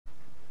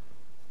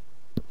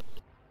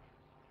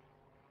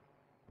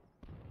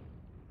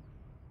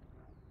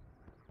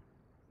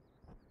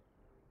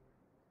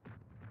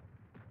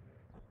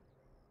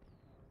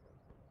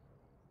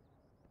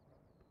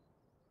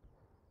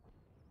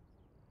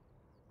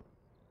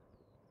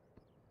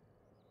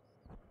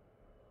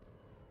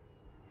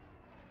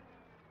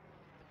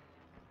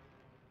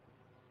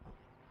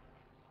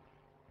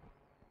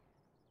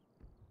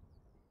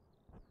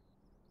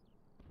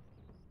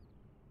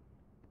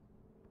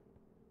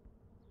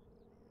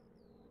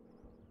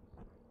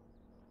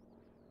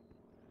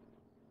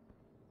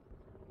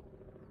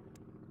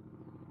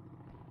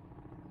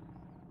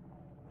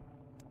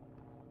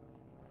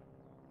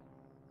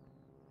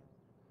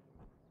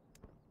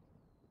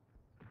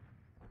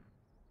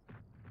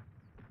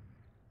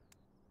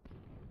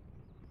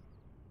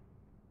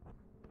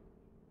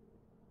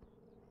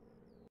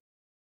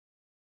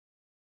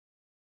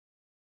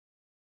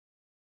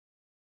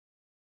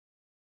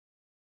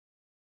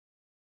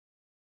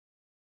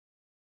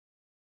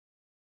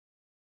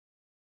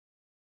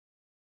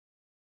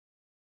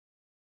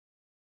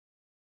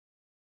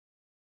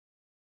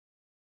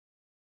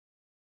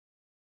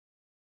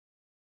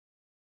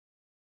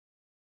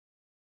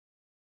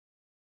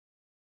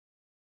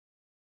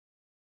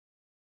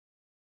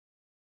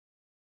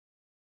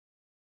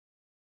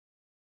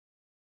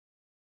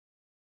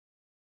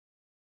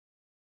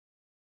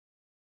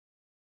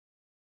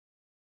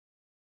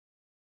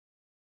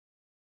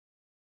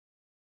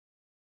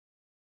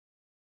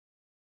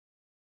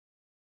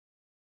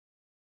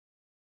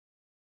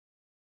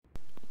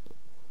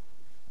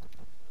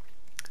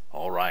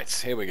Alright,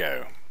 here we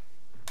go.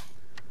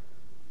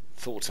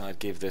 Thought I'd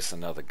give this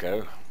another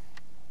go.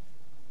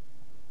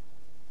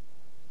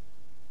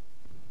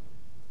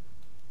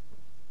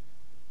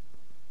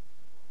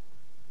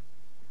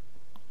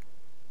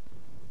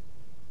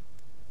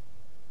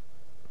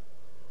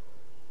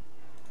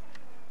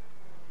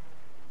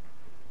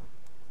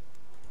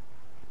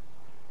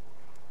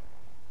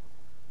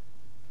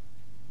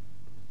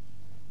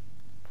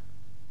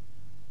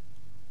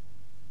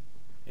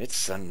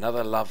 It's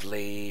another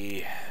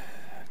lovely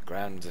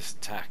ground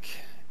attack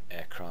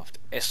aircraft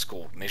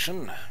escort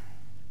mission.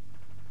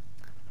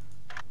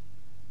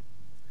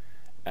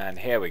 And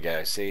here we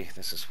go. See,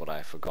 this is what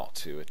I forgot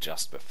to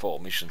adjust before.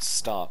 Mission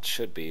start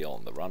should be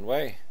on the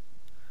runway.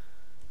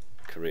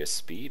 Career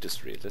speed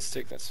is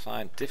realistic, that's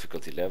fine.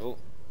 Difficulty level,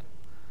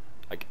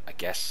 I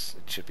guess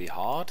it should be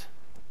hard.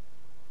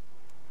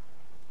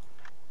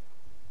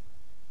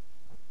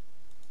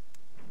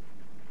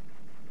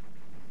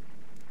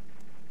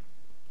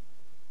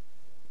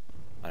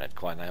 I don't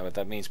quite know what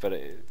that means, but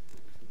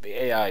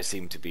the AI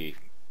seemed to be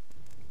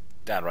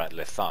downright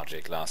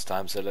lethargic last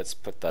time, so let's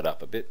put that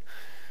up a bit.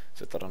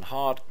 Set that on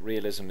hard.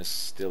 Realism is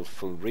still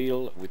full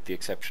real, with the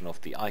exception of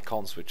the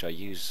icons, which I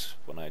use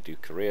when I do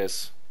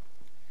careers.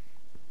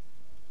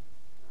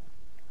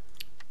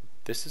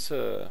 This is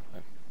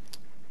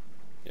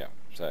yeah,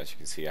 so as you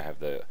can see I have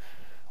the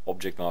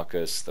object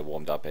markers, the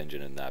warmed up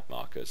engine and nav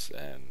markers,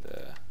 and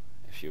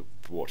if you've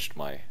watched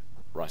my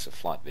Rise of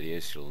Flight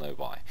videos you'll know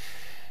why.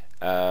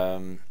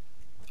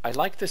 I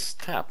like this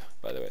tab,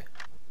 by the way.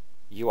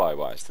 UI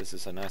wise, this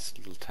is a nice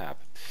little tab.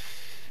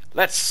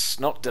 Let's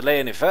not delay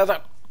any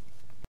further.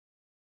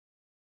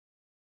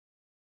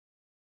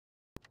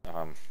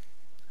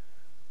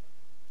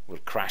 We'll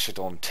crash it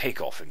on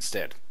takeoff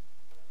instead.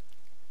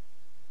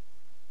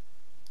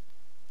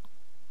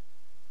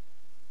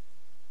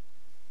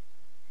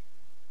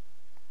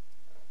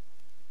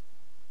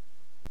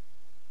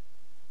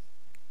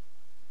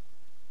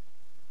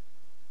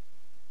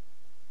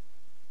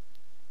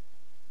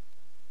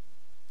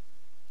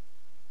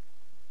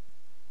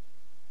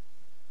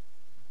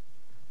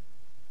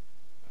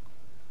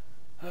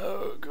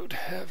 Oh, good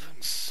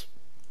heavens.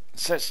 It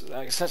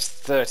says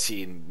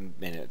 13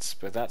 minutes,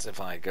 but that's if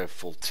I go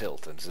full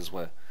tilt, and this is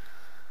where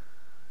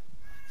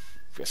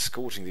we're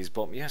escorting these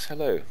bombs. Yes,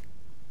 hello.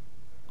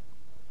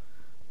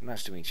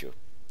 Nice to meet you.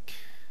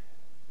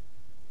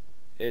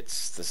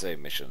 It's the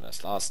same mission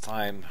as last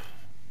time.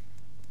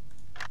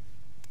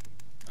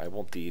 I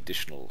want the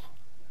additional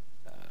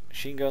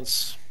machine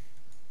guns.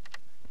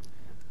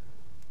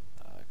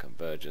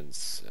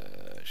 Convergence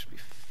should be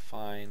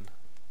fine.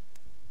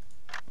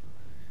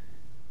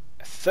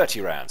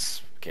 30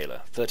 rounds,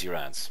 Kayla. 30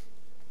 rounds.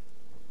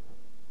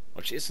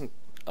 Which isn't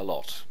a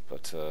lot,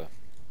 but let's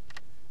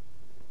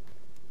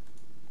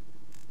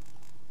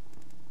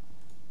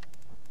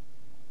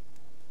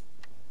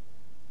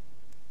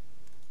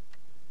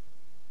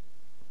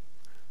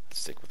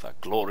stick with our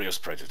glorious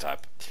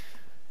prototype.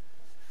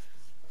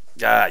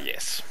 Ah,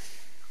 yes.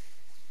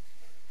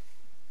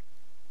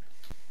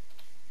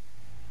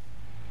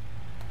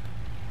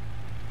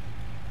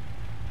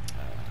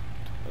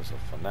 Those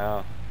off for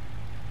now.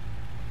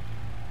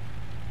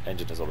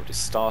 Engine has already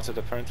started,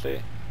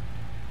 apparently.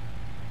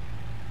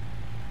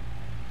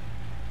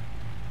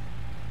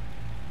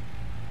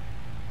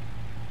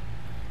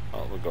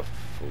 Well, we'll go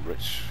full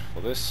rich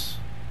for this.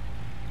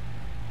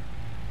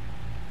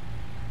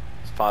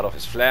 He's fired off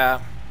his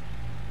flare.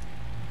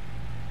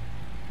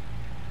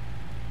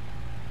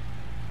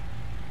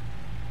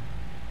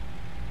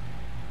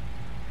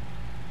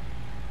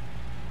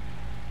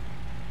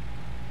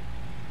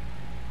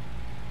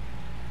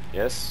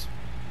 Yes.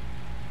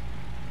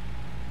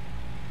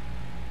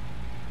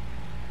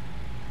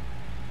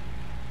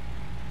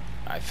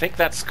 I think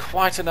that's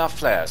quite enough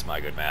flares,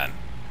 my good man.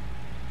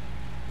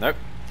 Nope.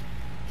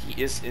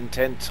 He is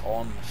intent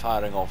on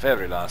firing off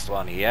every last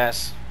one he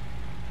has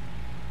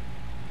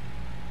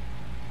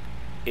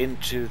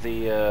into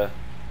the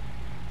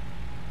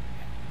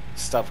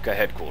Stavka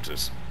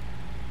headquarters.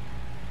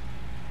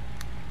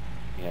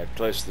 Yeah,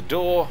 close the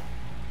door.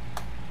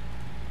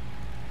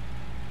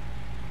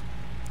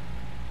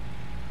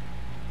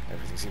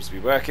 Everything seems to be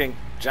working.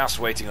 Just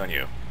waiting on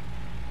you.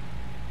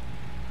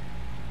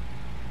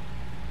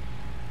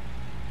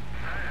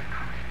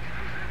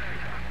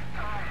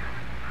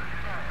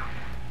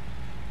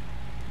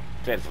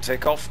 Cleared for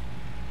takeoff.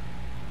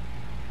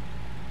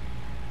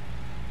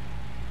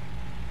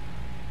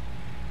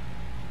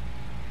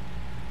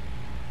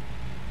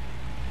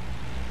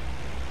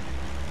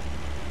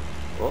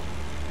 Oh.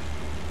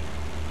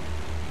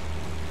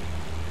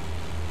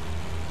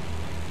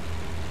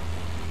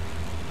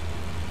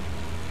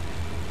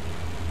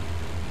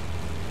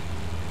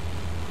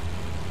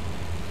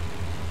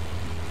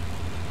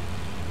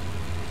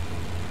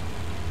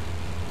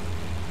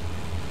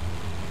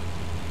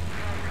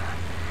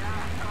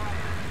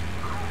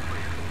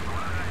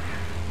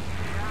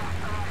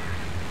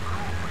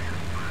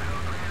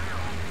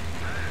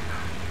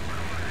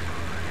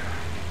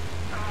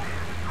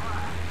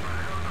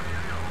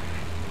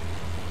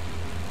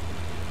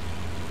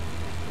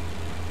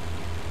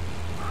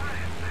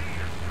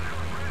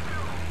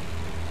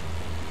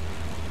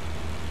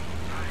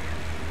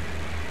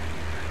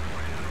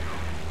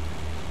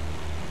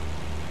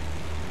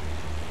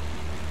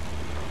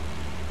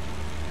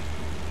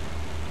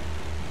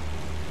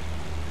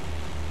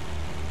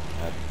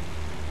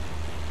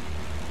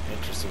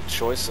 Interesting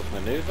choice of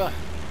maneuver.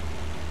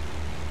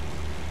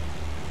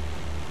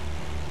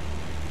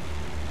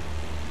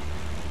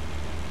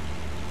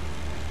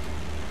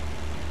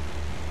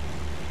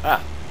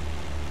 Ah,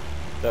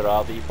 there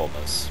are the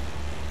bombers.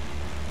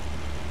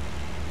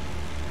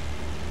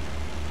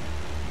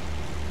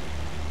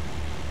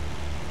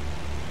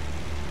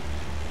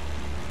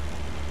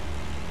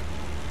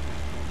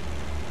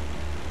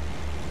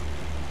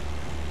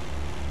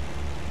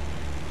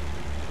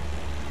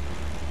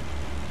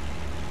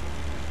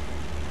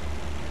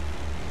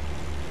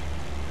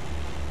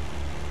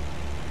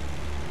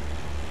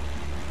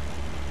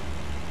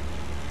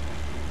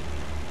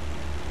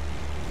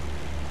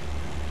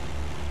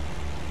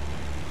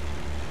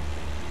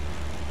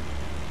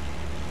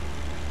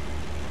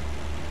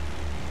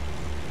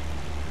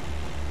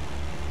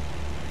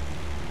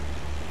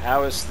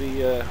 How is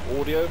the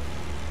audio?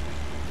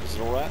 Is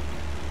it alright?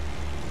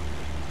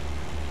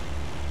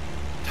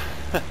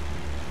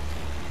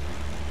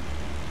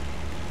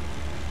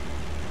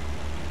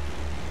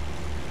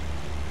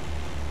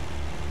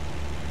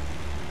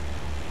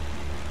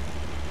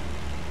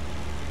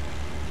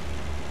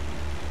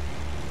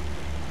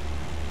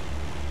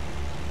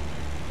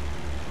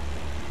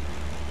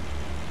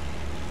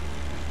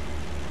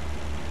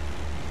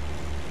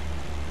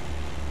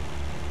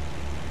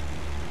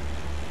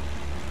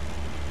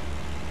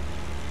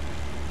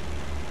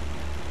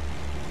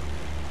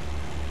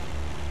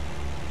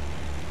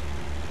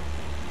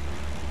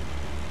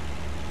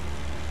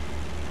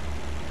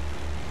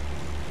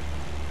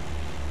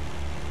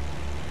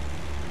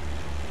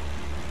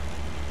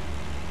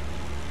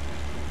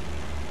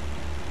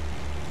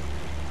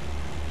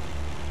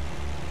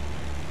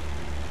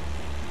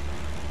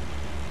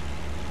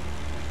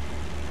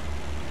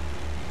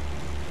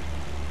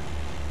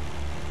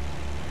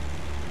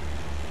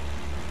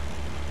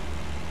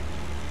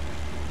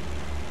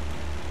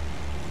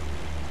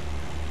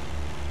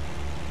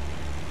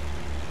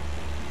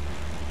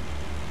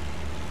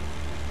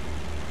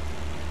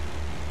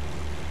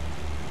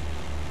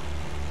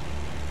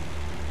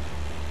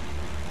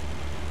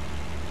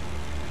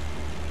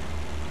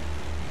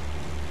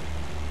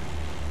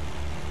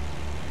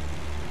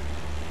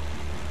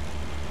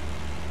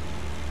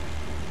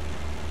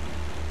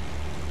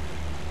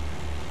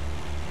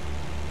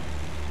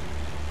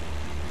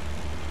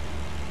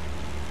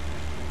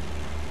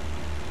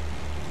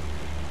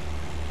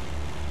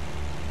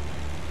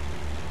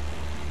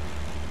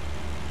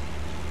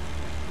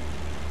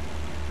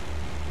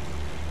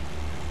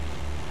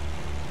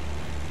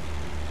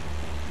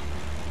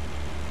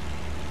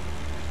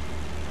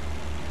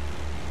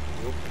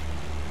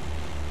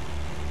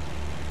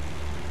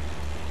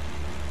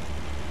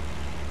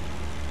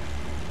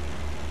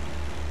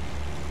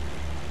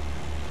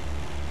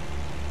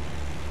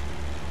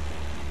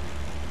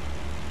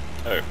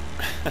 Oh.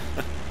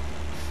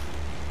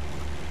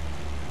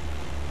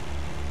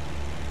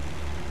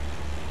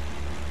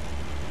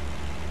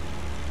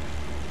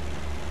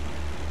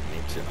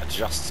 Need to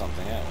adjust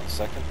something out. 1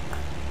 second.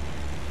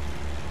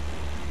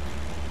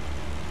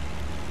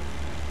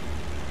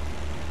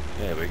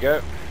 There we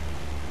go.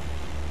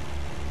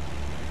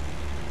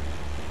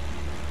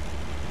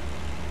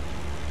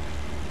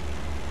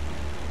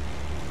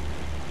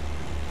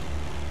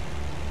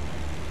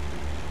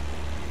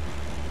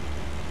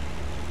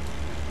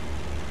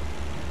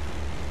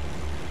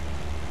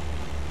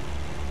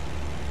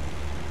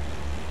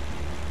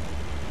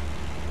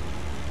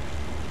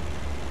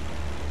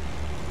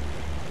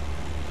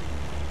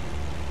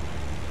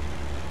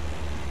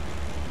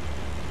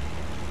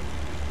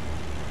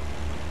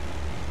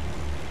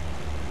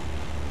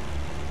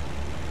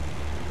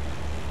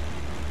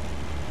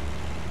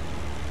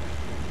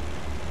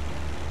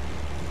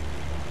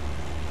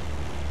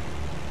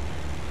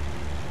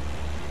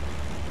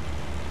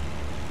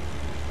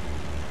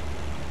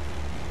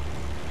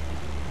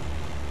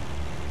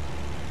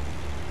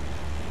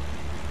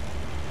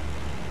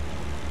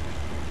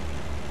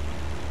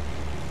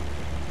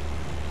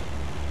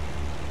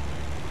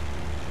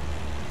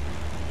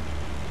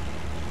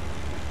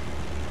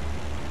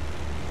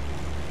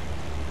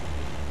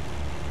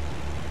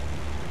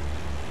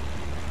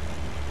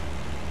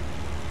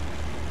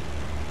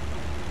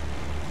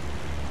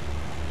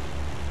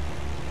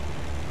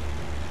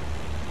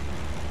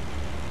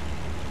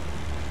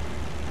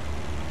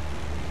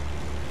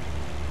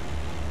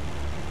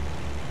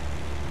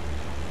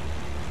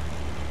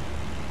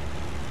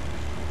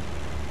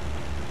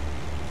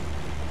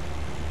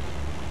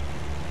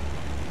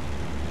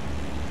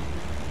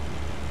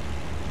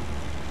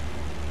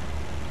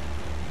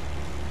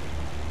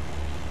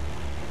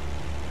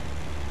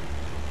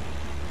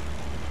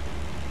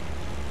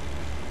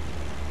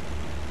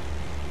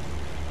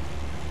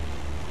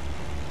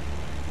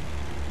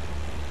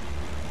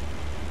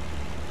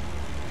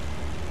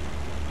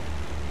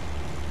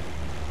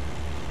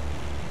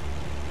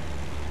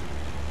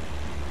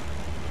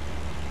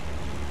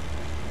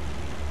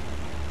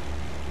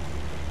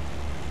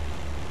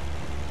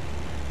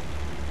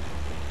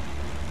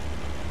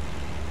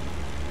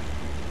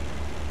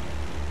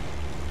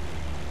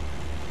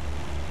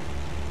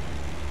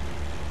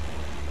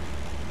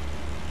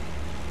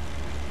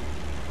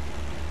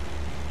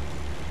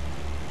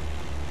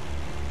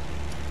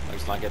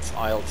 Looks like it's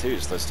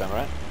IL2s this time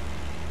around.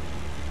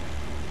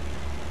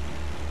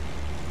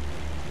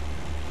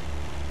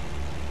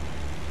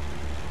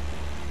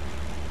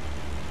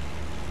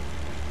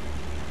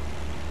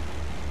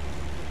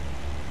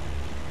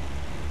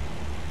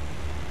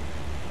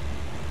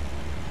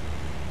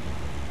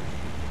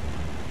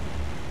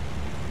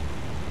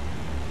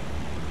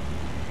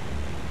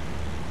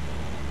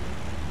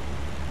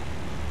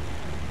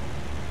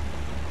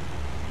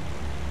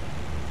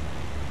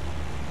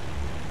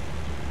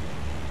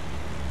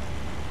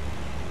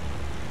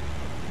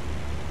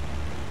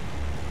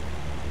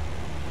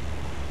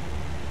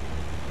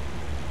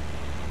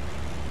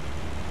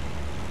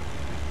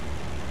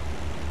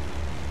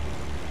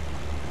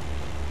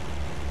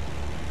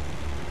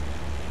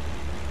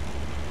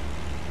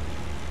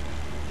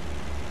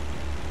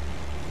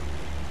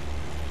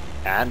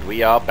 And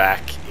we are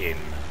back in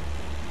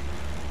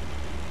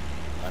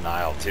an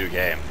IL2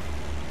 game.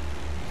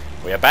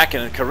 We are back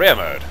in career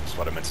mode, is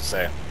what I meant to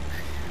say.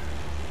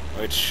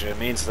 Which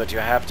means that you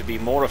have to be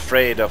more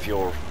afraid of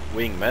your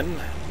wingman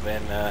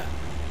than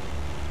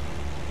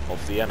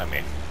of the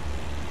enemy.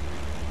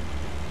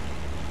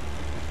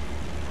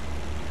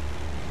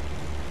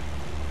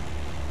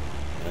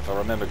 And if I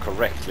remember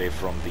correctly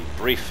from the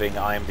briefing,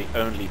 I am the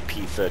only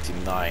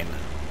P-39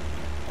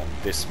 on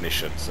this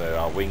mission, so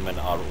our wingmen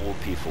are all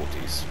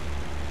P-40s.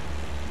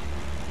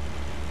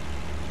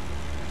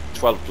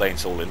 12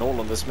 planes all in all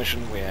on this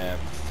mission. We have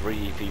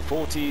 3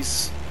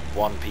 P-40s,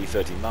 1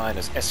 P-39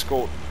 as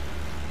escort,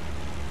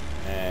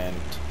 and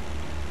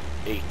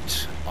 8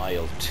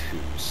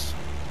 IL-2s.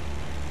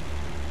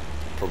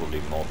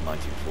 Probably mod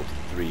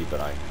 1943, but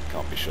I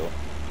can't be sure.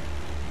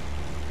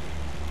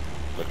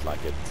 Looked like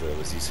it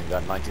was using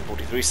that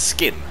 1943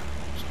 skin,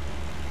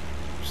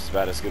 which is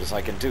about as good as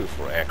I can do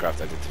for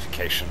aircraft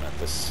identification at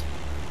this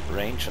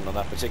range and on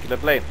that particular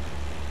plane.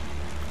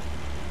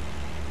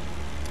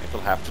 It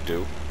will have to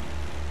do.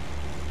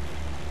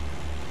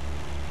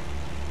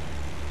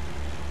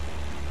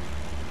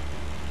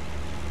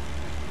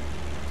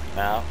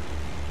 Now,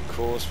 of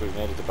course, we've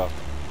made it about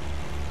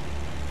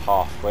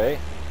halfway.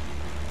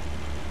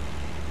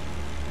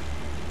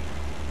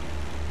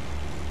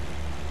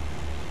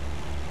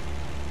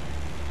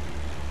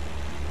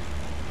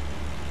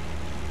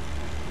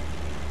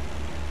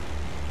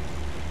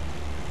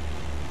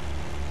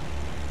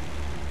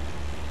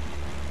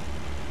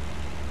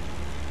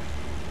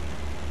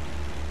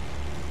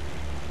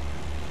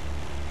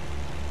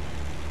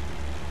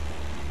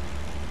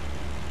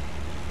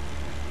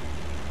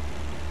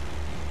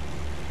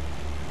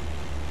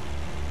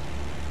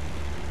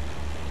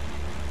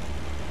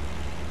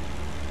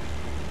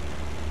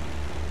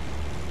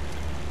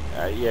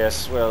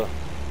 Yes, well,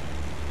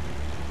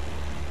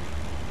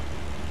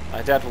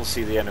 I doubt we'll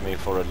see the enemy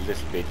for a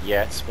little bit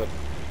yet, but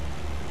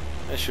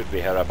they should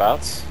be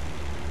hereabouts.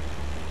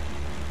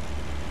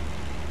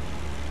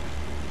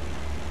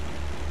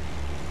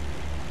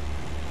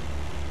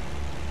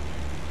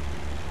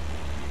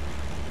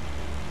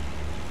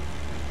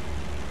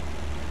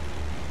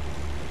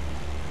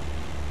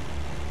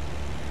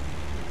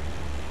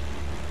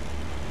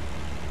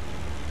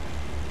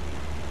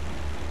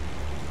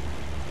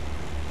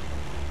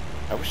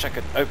 I wish I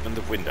could open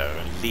the window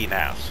and lean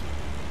out.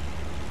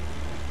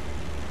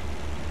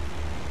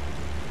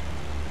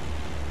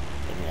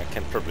 I mean, I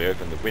can probably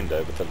open the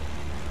window, but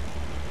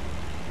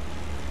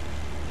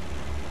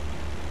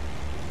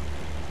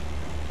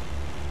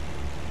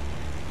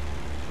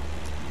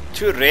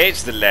to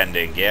raise the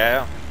landing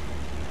gear,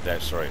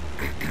 sorry.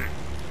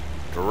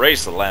 To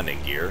raise the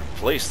landing gear,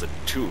 place the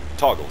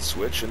toggle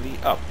switch in the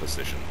up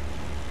position.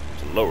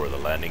 To lower the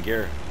landing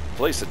gear,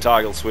 place the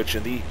toggle switch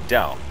in the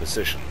down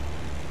position.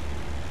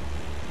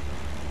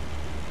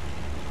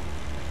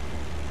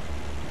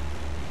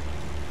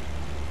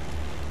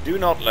 Do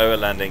not lower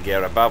landing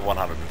gear above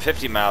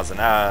 150 miles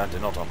an hour. Do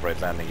not operate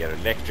landing gear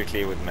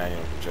electrically with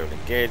manual control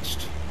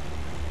engaged.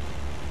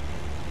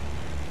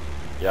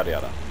 Yada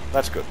yada.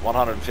 That's good.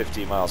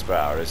 150 miles per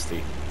hour is the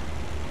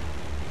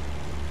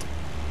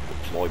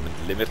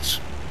deployment limit.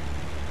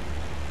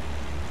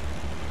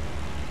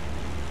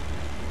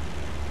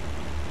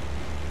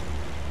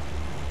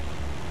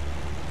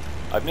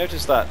 I've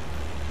noticed that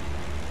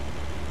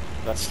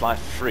slight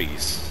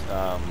freeze.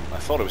 I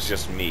thought it was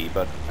just me,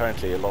 but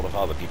apparently a lot of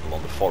other people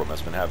on the forum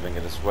has been having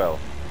it as well.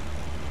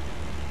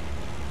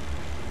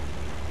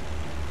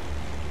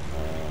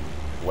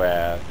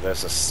 Where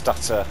there's a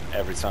stutter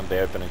every time they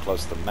open and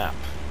close the map.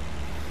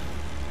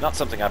 Not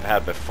something I've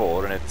had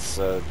before, and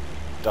it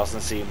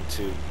doesn't seem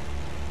to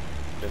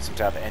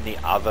have any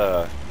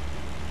other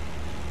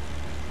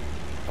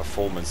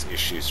performance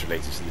issues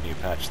related to the new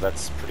patch.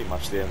 That's pretty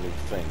much the only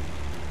thing.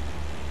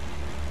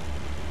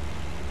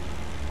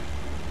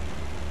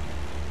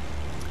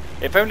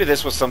 If only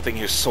this was something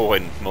you saw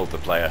in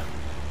multiplayer.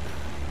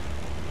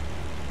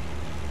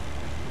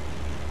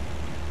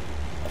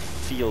 A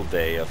field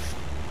day of...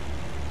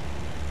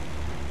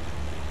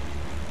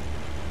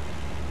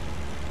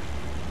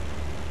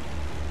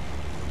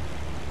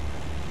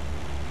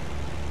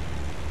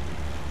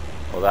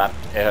 Well, that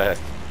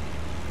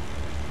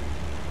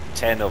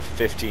 10 or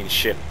 15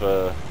 ship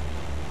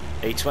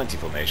A20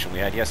 formation we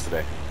had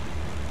yesterday.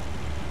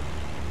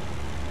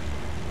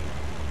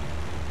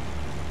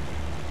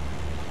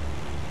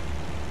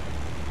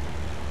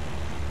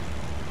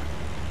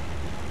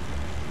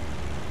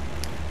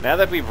 Now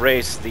that we've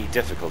raised the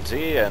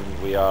difficulty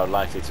and we are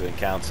likely to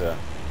encounter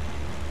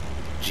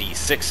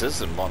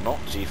G6s and whatnot,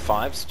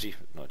 G5s,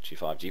 not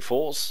G5,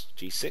 G4s,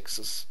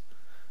 G6s,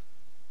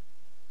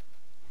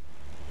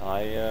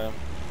 I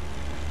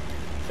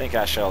think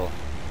I shall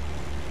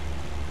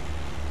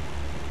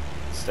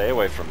stay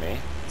away from me.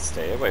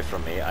 Stay away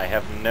from me. I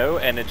have no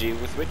energy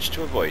with which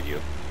to avoid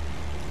you.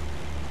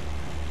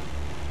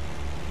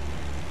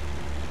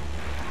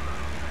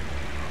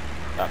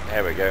 Ah,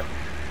 here we go.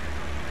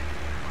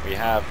 We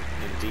have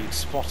indeed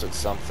spotted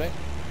something.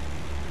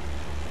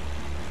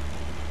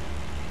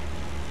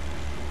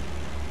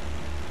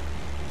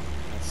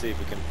 Let's see if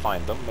we can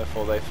find them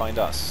before they find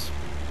us.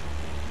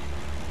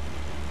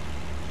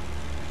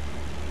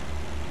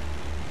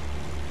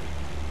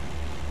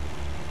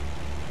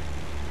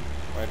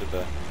 Where did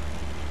the...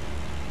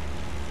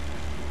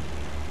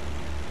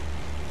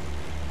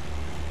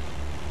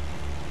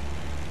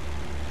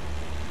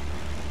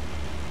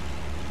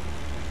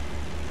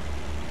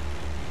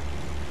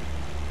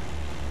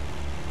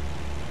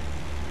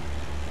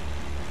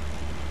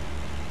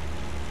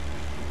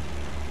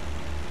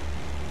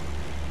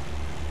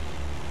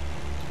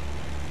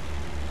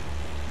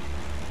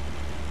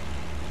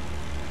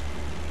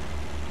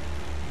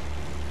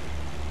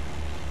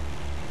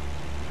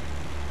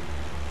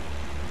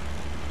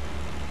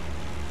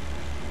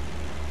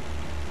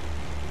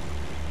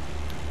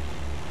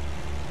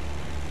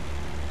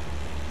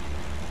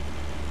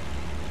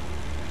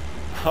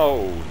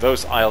 Oh,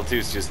 those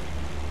IL2s just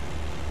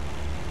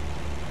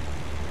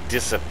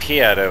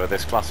disappeared over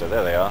this cluster.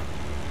 There they are.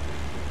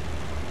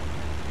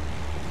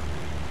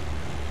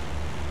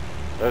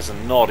 Those are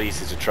not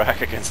easy to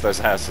track against those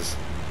houses.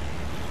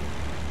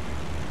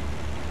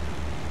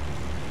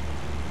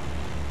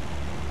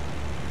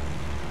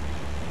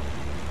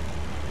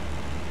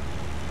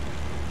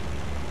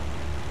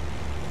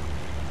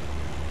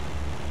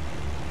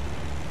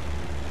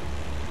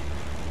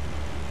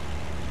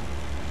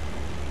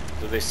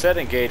 So they said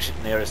engage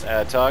nearest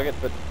air target,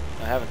 but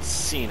I haven't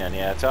seen any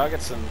air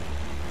targets, and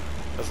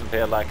doesn't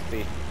appear like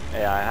the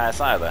AI has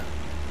either.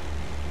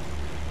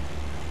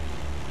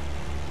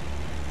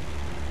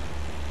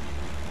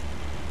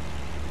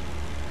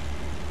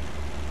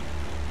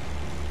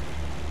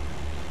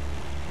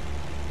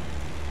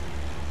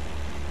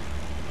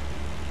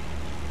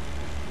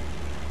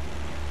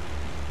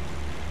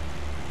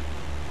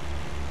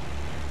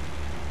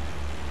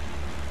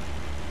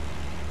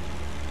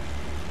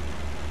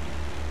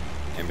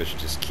 Maybe I should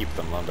just keep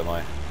them under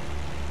my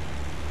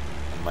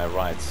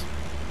right.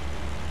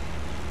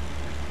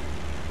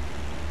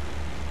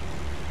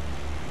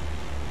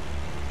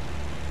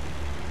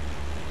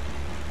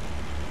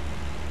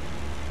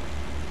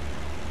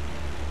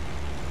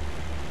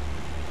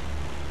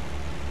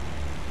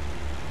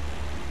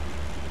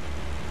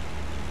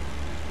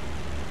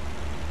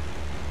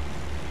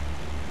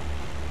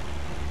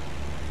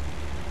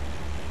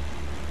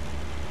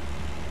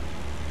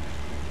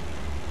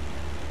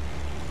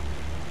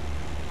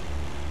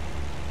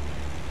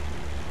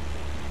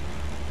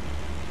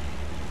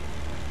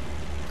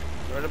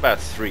 We're at about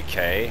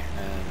 3k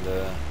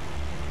and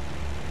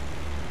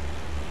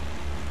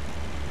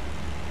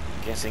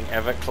getting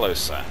ever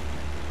closer.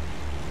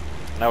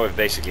 Now we've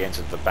basically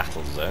entered the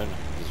battle zone.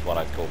 This is what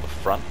I'd call the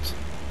front.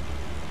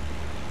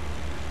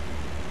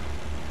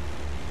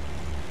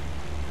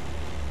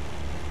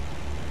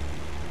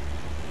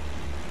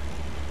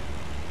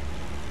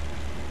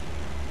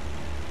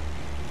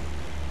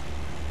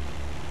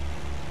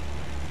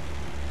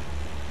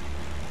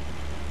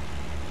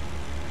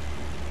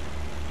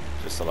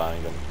 Just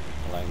allowing them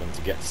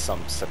to get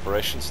some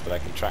separation so that I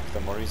can track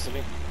them more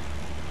easily.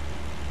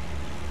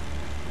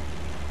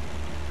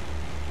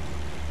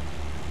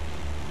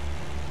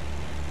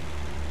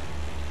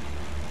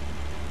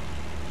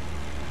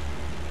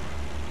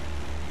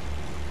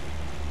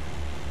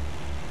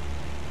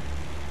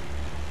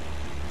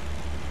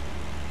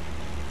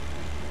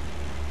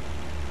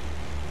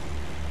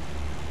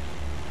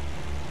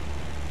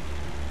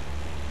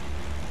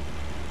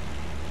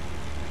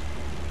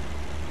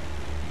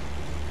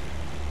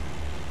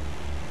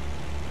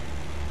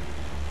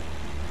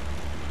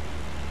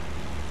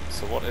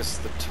 So what is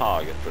the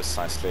target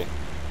precisely?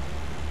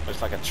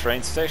 Looks like a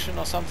train station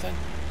or something?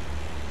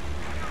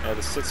 Near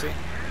the city?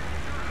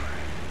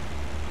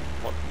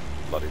 What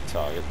bloody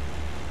target?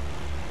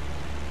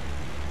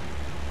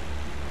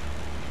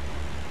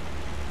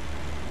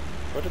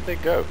 Where did they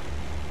go?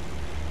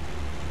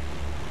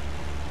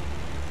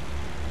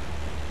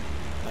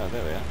 Oh,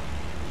 there they are.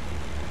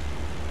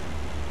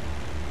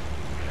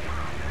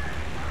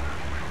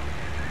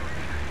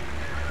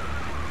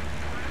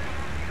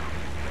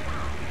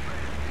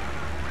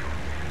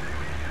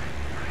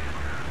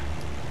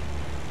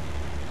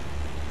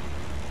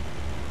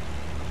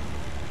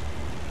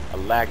 A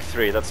lag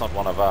 3, that's not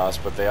one of ours,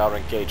 but they are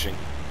engaging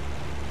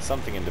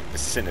something in the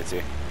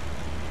vicinity.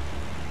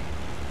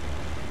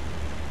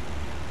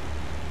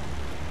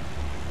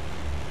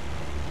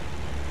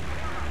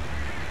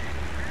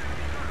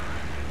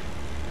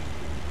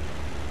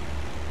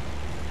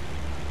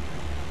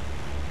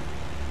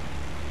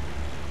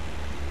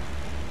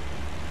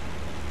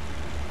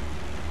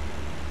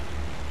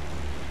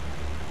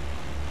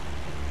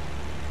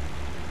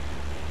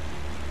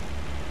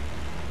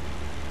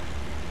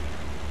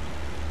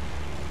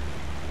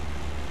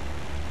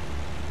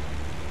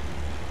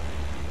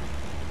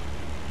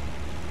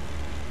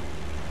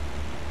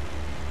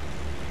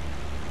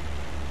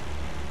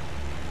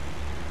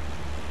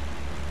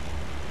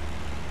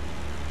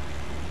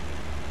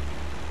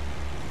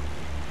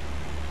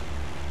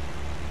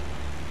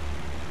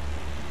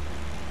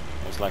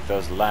 Looks like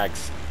those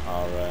lags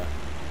are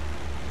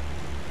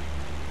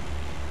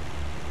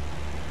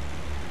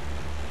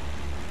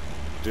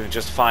doing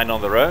just fine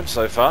on their own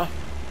so far.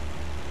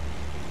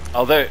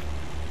 Although,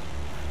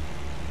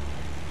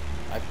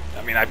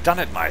 I mean, I've done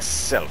it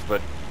myself,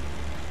 but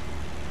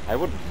I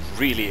wouldn't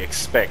really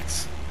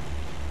expect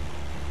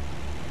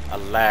a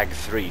lag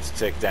 3 to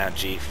take down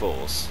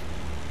GeForce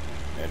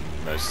in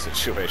most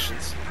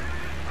situations.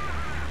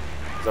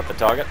 Is that the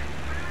target?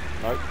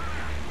 Nope.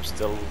 We're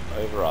still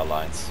over our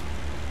lines.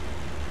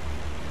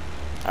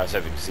 I was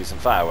hoping to see some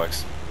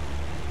fireworks.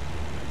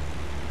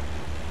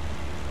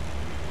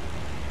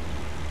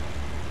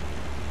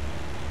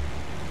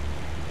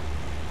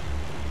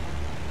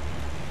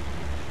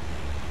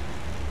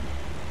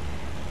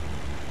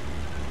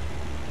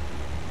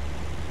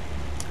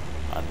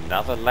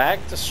 Another lag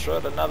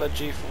destroyed another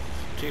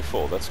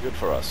G4. That's good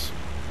for us.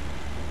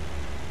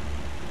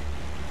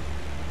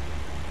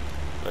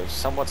 Though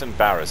somewhat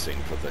embarrassing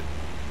for the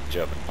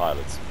German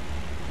pilots.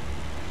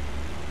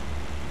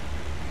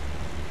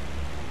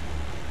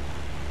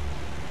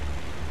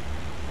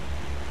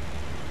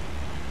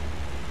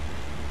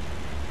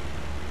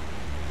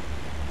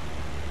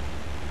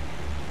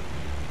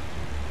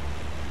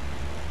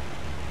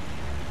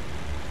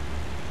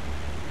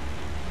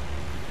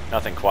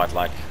 Nothing quite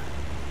like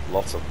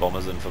lots of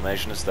bombers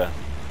information, is there?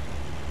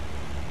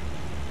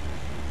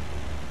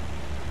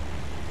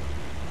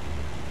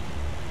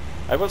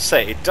 I will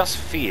say it does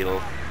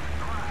feel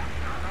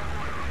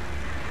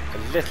a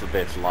little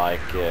bit like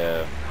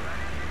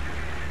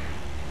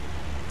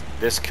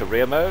this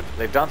career mode.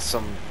 They've done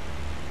some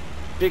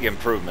big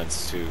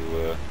improvements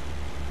to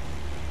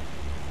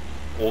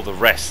all the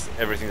rest,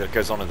 everything that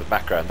goes on in the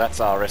background.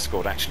 That's our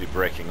escort actually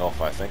breaking off,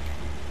 I think.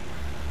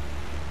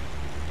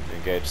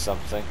 Engage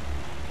something.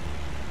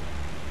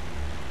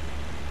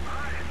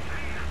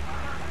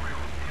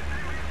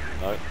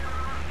 No.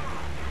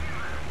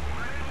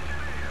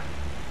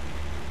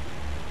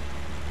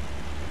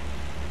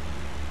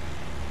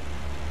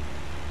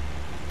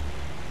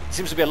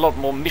 Seems to be a lot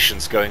more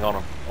missions going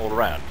on all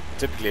around.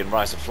 Typically in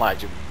Rise of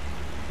Flight you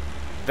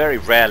very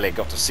rarely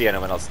got to see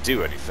anyone else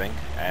do anything,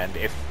 and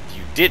if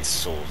you did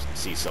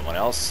see someone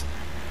else,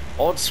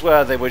 odds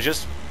were they were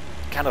just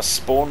kind of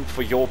spawned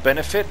for your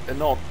benefit and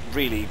not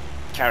really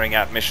carrying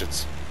out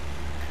missions.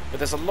 But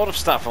there's a lot of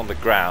stuff on the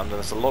ground, and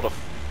there's a lot of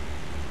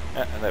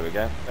and there we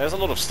go. There's a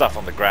lot of stuff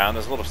on the ground,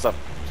 there's a lot of stuff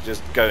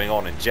just going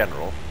on in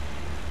general.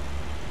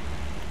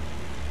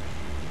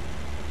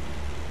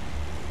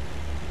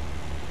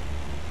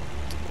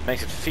 It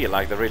makes it feel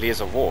like there really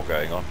is a war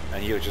going on,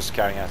 and you're just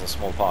carrying out a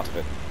small part of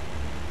it.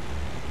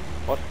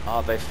 What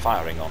are they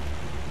firing on?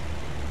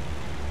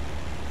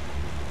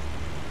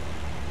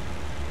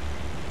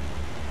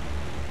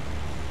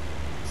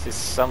 I see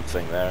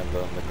something there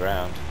on the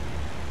ground.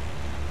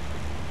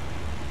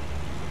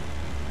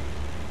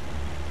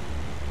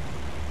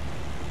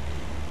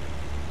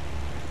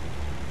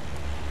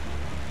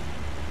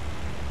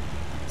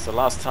 So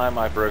last time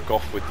I broke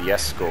off with the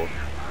escort,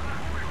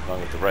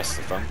 along with the rest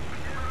of them.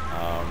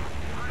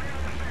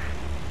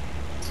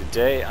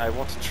 Today I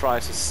want to try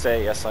to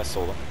stay, yes I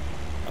saw them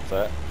up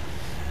there.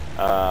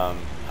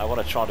 I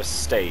want to try to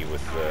stay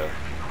with the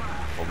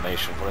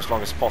formation for as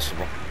long as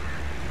possible.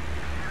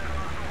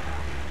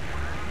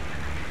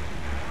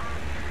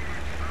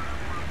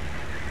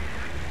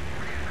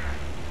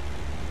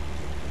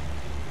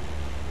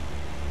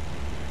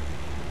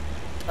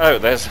 Oh,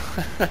 there's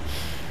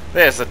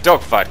there's a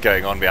dogfight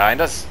going on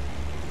behind us.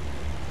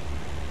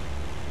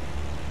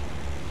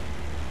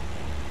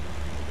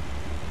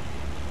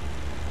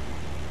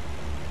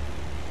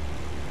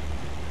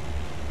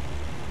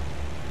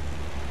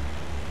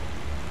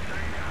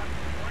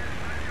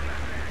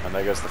 And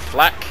there goes the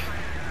flak.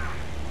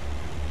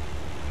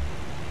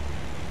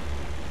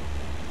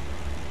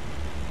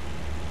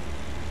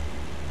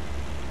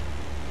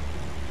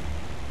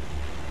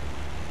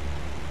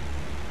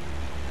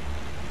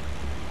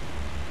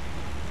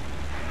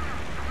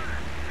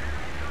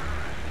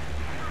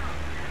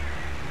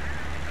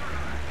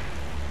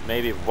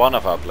 Maybe one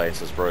of our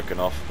blades has broken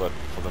off, but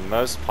for the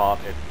most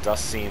part it does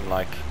seem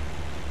like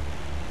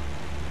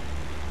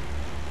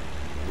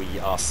we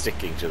are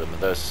sticking to them,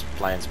 and those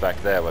planes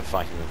back there were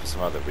fighting them for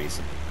some other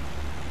reason.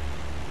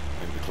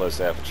 Maybe close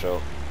air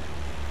patrol.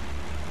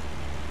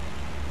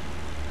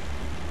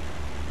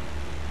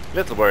 A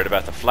little worried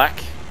about the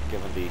flak,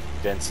 given the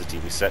density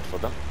we set for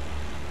them.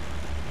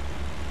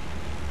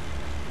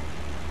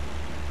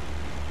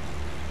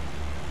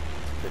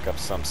 Let's pick up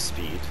some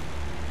speed.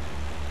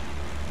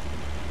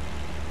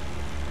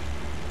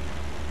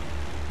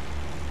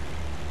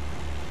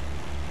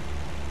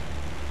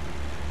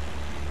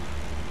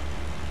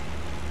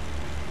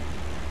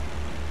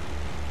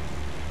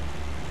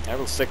 I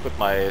will stick with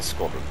my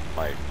squadron,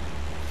 my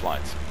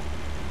flight.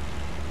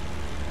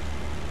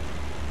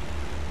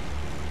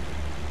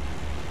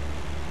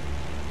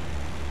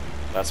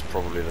 That's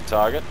probably the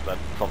target, that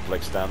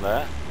complex down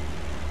there.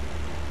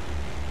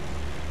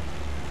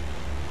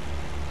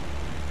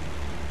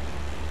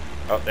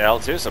 Oh, the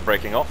IL2s are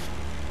breaking off.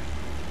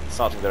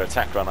 Starting their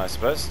attack run, I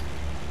suppose.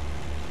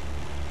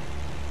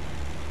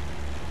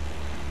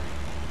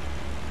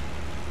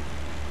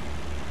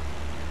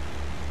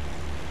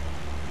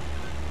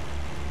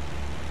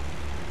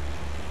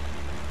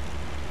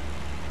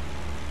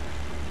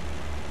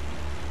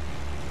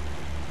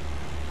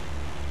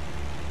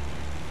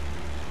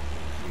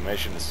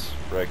 Formation is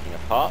breaking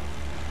apart.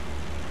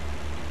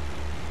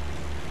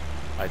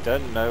 I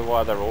don't know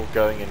why they're all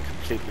going in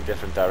completely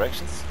different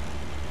directions.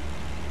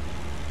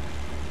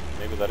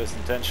 Maybe that is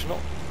intentional.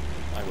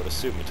 I would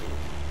assume it will.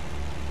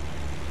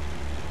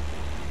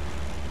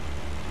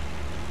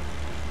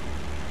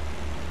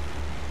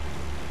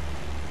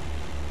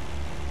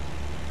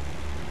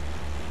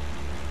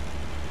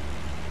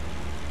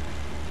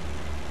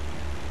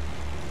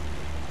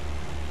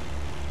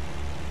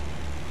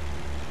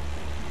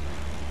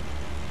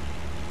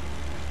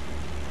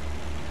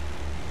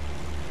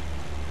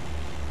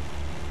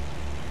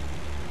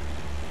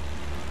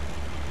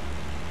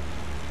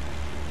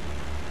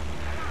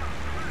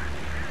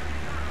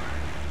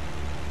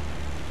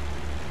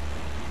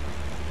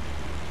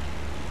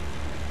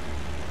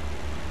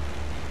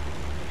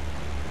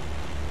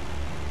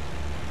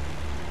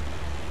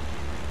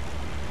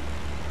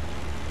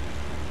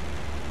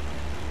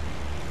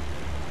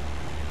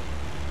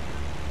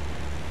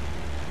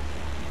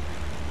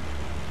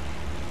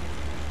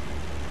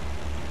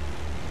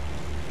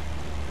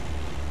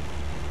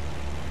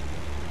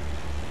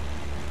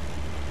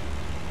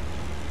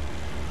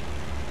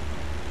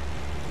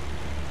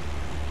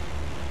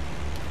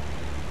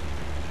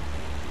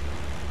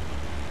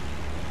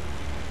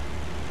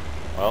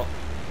 Well,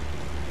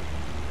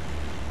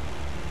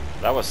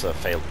 that was a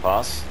failed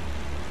pass.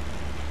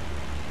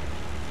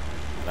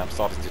 And I'm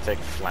starting to take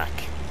flak.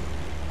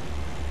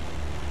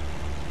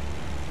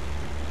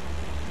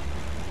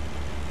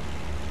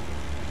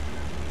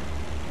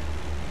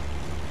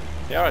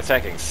 They are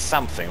attacking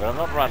something, but I'm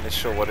not rightly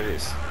sure what it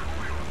is.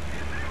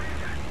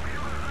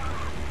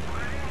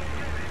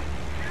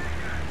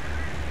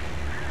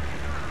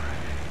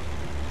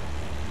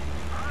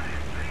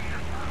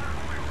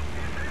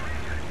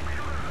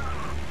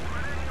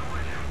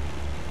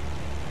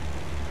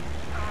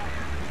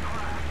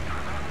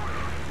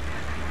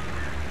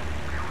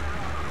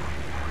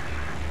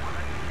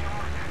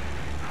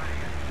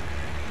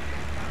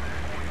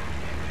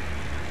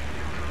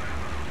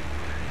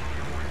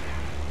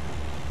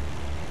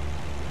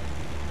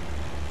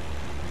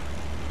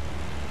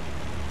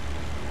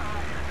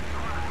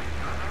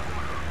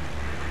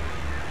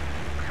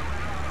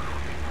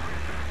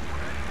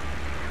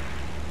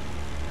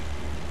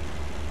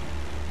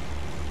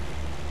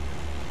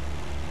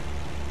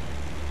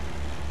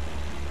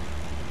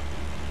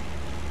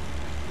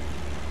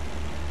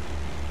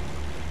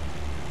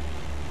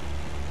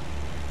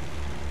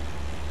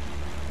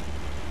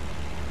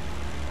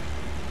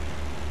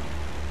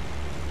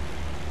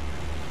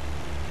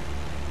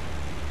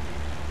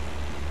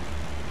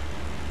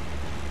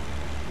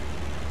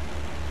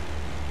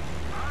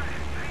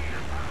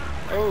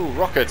 Oh,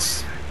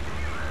 rockets!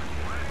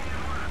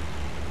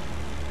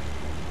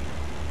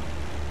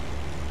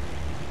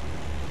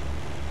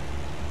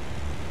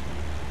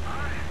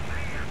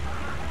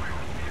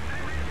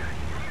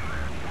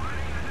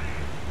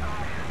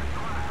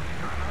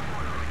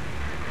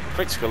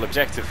 Critical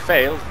objective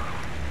failed.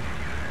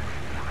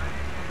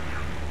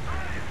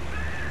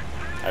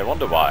 I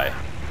wonder why.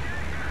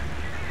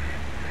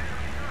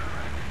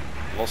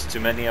 Lost too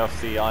many of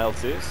the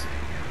IL2s.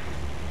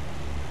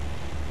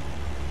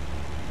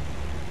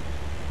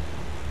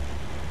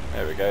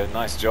 There we go,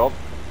 nice job.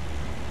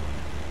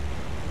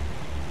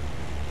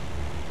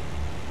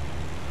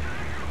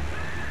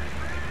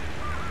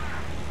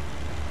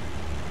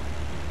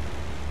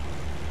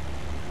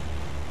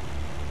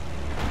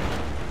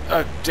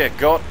 Oh dear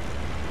God.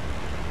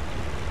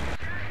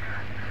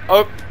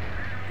 Oh,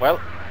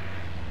 well.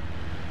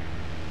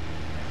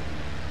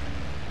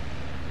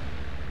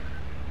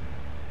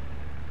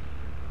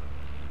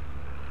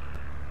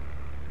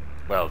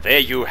 Well, there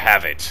you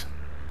have it.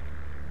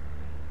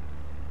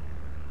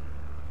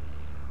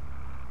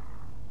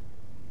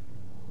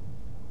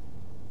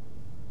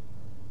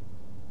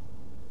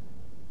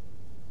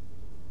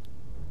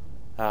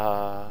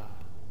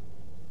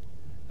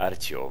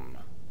 Artyom.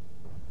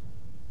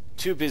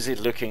 Too busy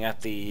looking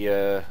at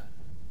the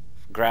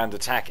ground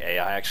attack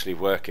AI actually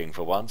working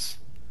for once.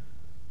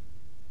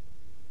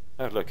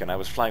 Oh look, and I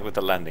was flying with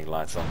the landing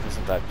lights on.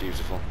 Isn't that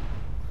beautiful?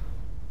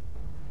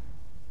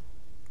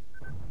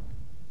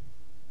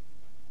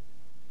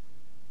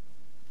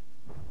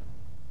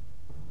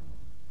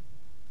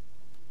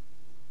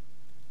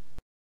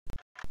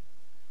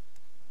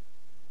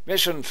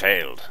 Mission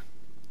failed.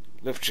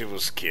 Luftschiff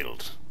was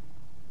killed.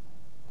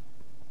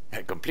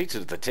 I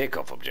completed the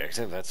takeoff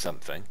objective, that's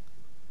something.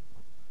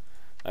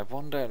 I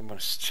wonder, I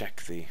must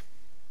check the...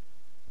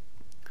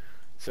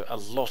 So a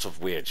lot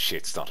of weird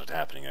shit started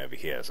happening over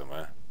here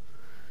somewhere.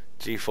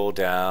 G4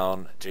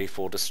 down,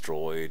 G4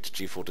 destroyed,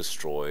 G4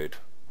 destroyed,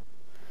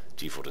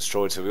 G4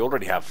 destroyed. So we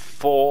already have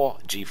 4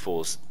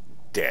 G4s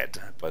dead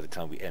by the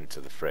time we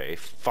enter the fray.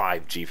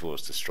 5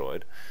 G4s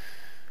destroyed.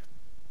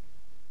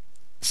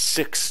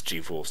 6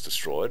 G4s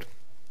destroyed.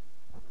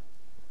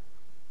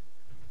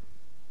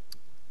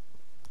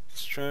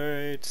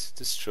 Destroyed,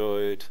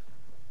 destroyed,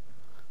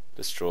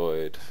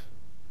 destroyed.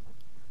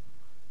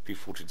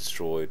 P40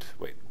 destroyed.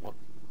 Wait, what?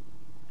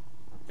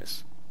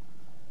 Yes.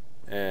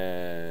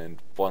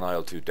 And 1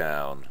 IL2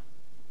 down.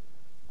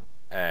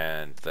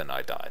 And then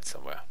I died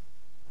somewhere.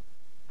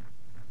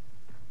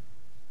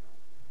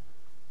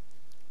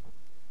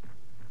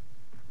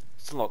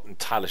 Still not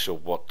entirely sure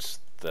what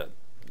the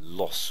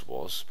loss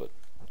was, but...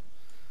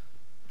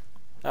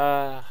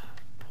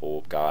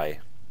 poor guy.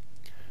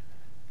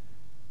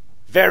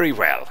 Very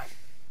well.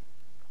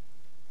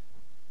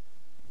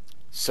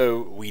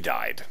 So we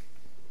died.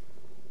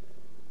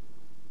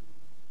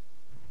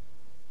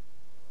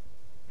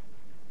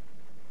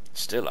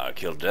 Still, our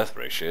kill-death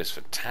ratio is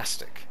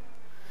fantastic.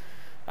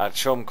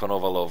 Artyom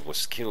Konovalov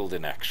was killed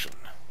in action.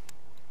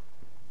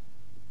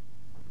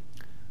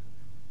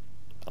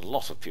 A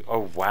lot of people...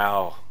 Oh,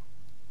 wow.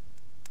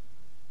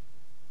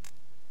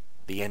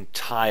 The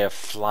entire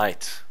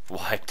flight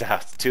wiped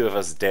out. 2 of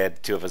us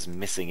dead, 2 of us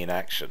missing in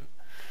action.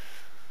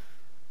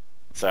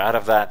 So out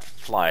of that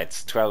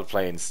flight, 12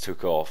 planes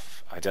took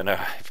off. I don't know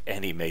if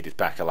any made it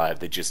back alive.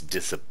 They just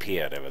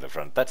disappeared over the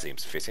front. That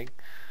seems fitting.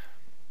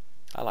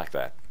 I like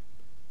that.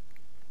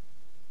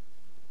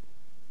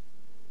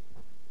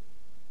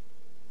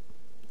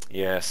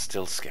 Yeah,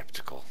 still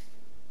skeptical.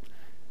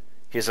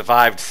 He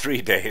survived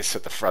 3 days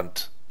at the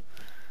front.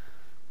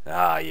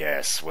 Ah,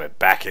 yes, we're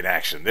back in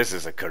action. This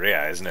is a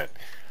career, isn't it?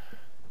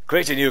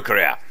 Create a new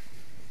career.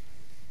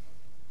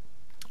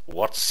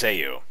 What say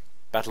you?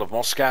 Battle of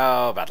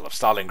Moscow, Battle of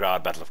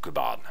Stalingrad, Battle of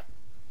Kuban.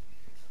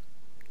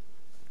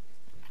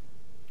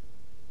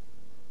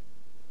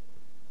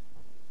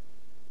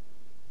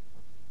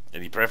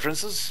 Any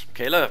preferences,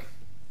 Kayla?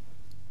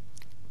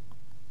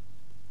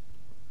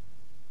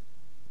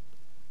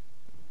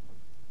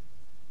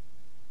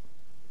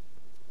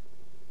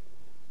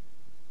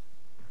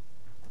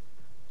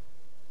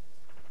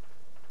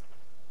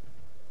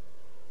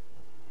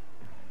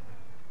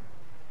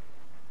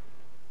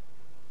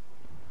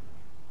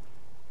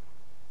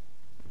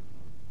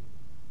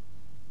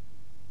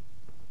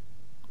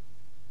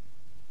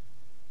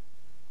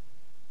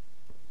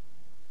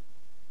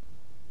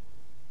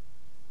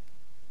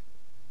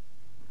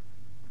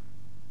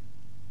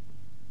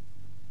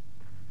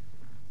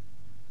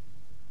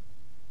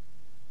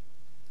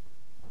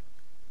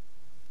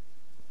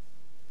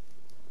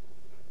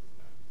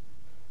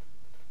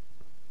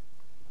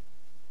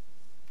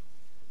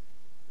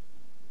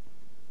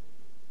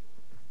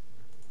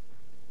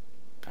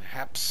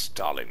 Perhaps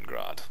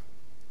Stalingrad.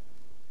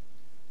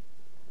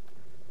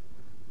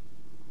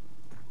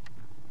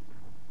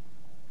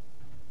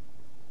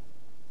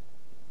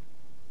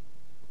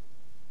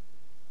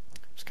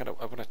 Just kind of,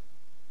 I want to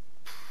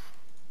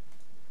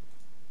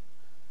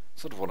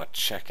sort of want to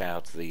check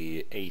out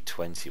the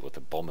A20, what the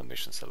bomber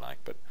missions are like,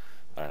 but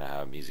I don't know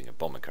how amusing a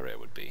bomber career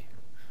would be.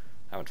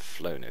 I haven't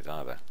flown it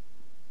either.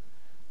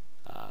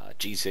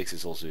 G6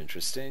 is also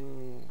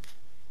interesting.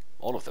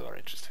 All of them are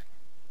interesting.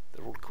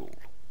 They're all cool.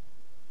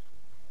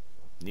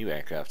 New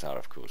aircraft are,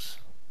 of course,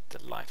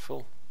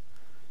 delightful.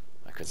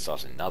 I could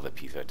start another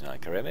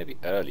P-39 career, maybe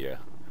earlier.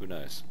 Who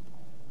knows?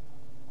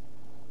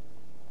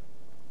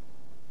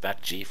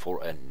 That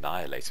G4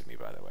 annihilated me,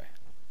 by the way.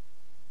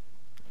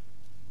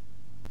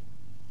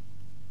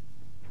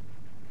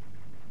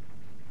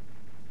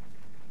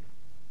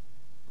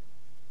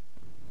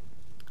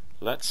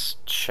 Let's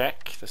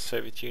check the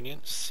Soviet Union,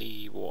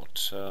 see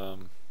what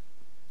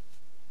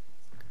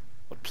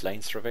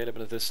planes are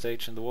available at this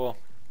stage in the war.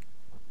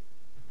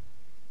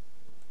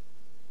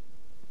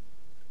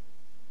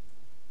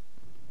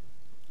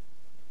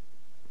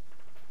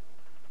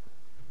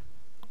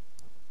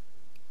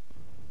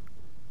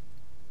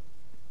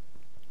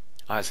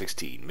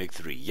 I-16,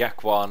 MiG-3,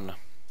 Yak-1,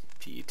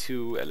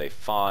 P-2,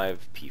 LA-5,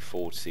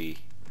 P-40,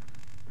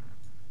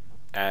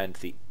 and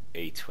the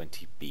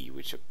A-20B,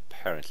 which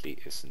apparently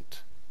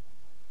isn't.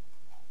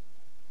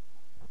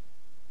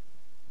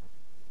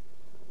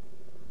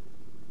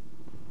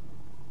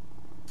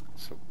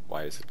 So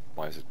why is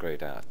it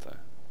grayed out though?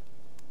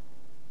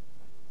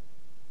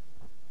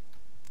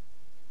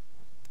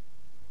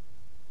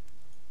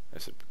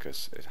 Is it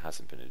because it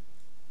hasn't been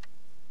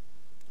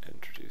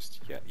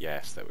introduced yet?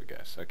 Yes, there we go.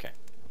 Okay.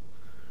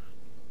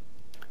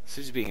 This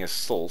is being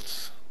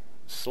assaulted.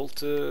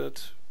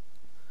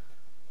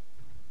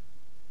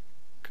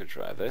 Could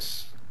try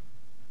this.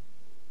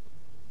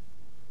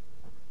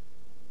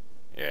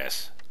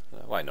 Yes,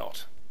 why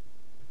not?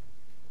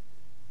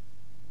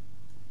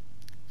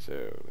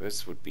 So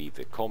this would be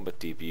the combat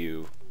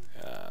debut.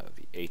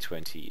 The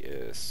A20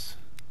 is...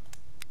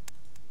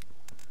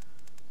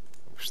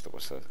 I wish there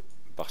was a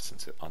button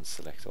to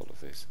unselect all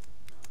of these.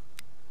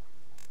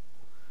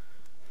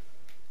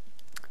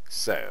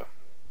 So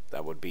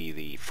that would be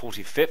the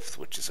 45th,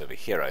 which is over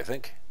here, I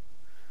think,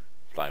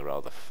 flying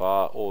rather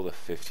far, or the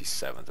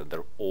 57th, and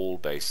they're all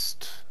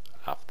based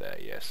up there,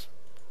 yes.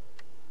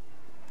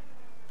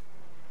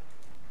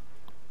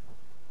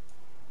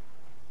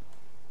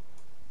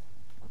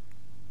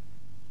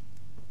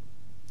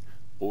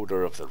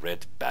 Order of the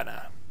Red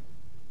Banner.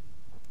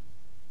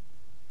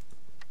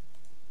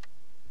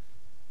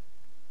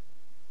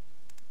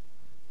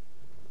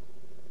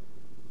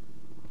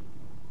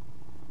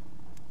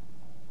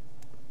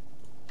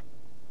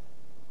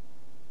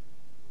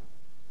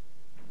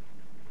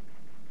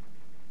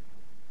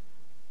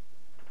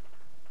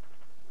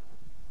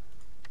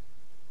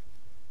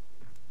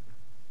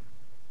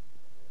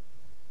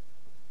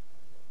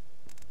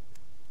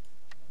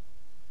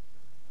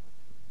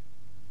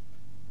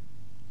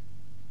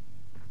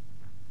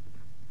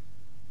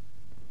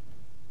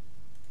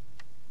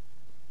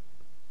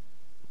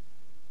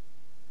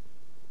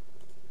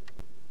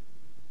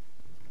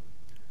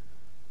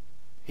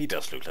 He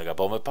does look like a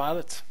bomber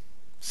pilot.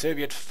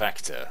 Soviet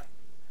factory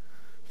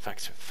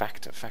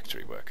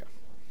worker.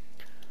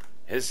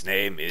 His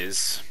name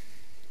is...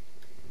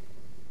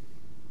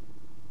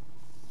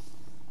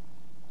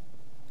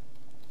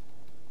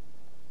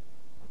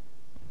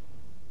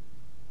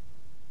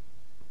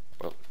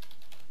 well,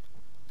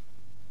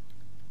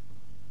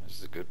 this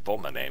is a good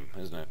bomber name,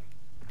 isn't it?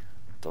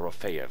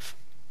 Dorofeyev.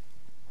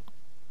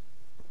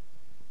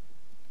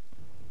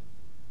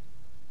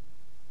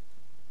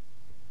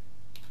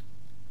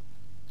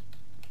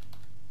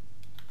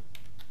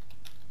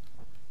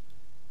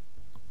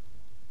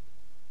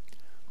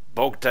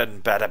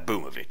 Bogdan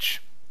Badabumovich.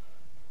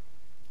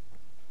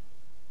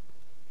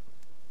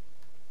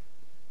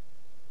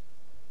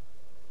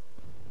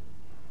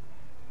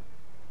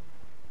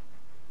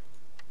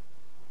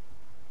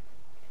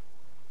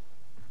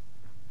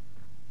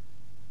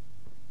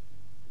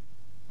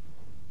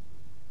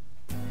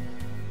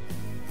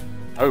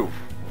 Oh,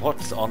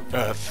 what on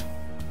earth?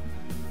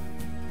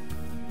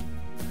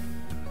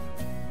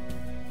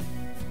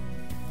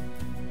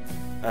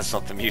 That's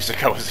not the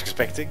music I was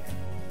expecting.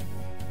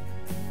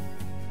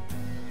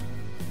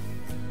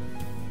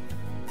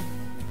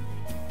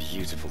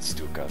 Beautiful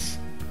Stukas.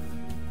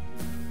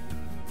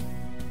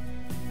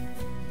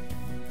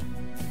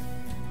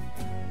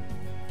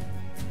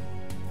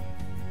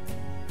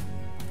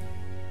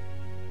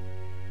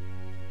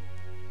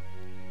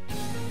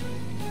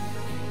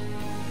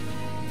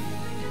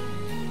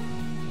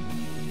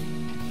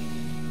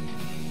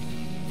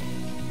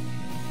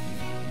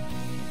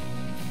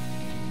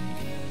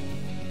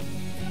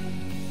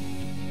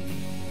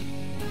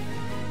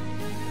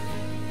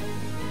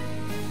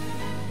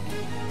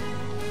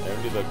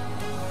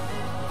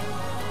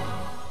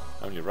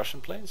 Only Russian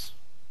planes?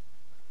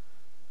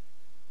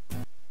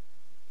 Fair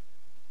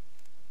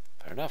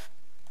enough.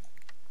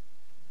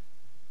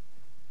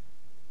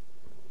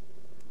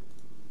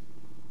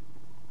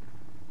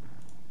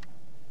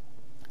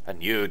 A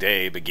new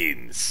day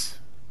begins.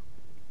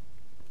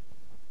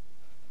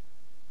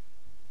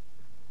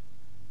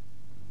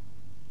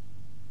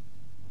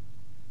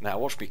 Now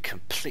watch me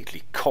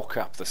completely cock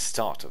up the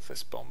start of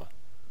this bomber.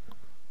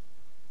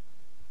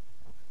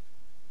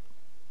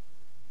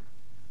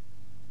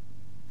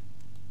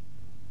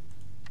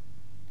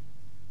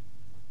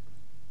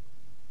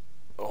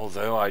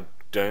 Although I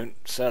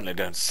certainly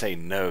don't say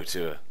no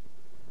to a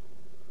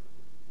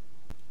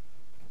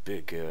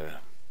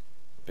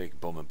big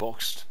bomber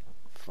box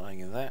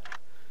flying in that.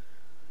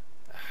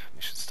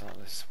 Mission start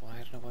this. Why?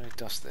 I don't know why it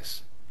does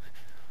this.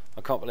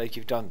 I can't believe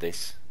you've done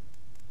this.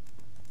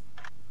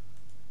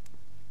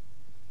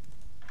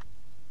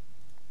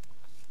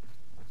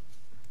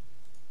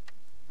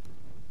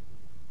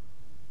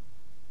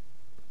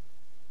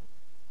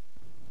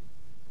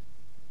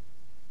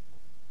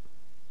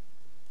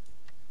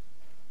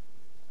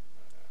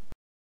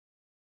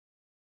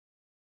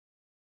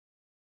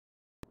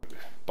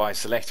 By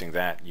selecting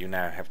that, you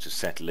now have to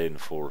settle in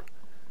for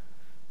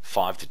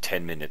 5 to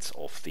 10 minutes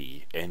of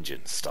the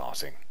engine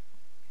starting.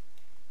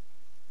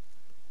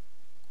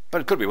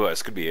 But it could be worse,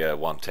 it could be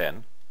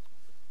 110.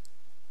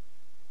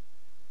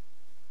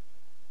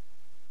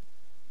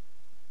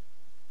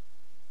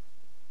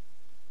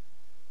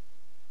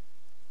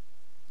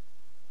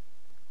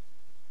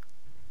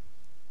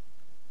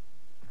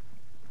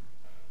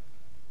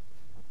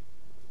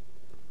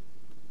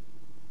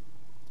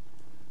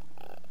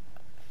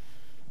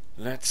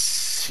 Let's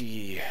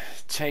see.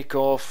 Take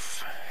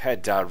off,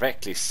 head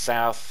directly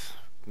south,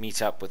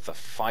 meet up with the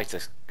fighter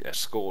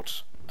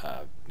escort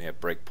near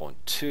breakpoint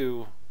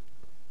 2.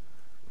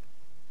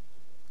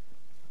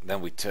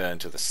 Then we turn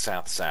to the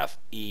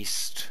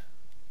south-southeast.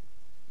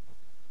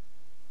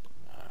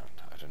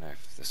 I don't know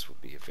if this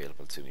would be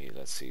available to me.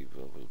 Let's see.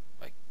 We'll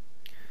like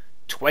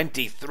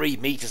 23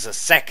 meters a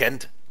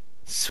second.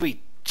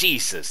 Sweet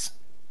Jesus.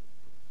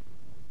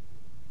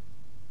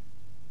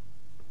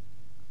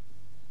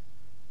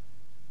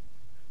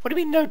 What do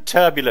you mean no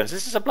turbulence?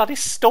 This is a bloody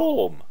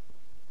storm.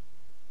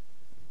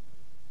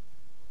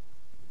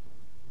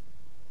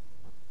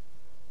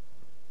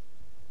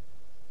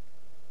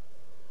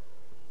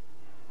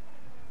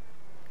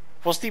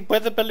 Was the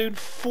weather balloon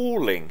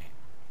falling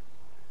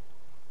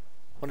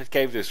when it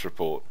gave this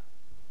report?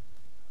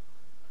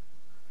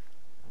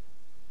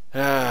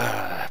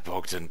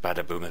 Bogdan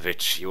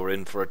Badabumovich, you're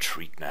in for a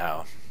treat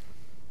now.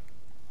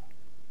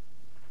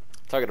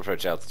 Target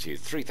approach altitude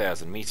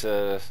 3,000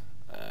 meters.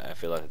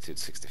 Field altitude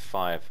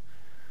 65.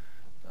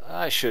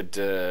 I should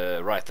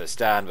write this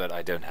down, but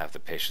I don't have the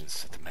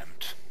patience at the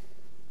moment.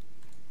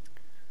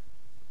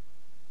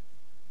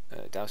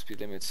 Down speed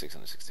limit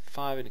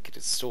 665.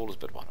 Indicated stall is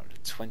about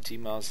 120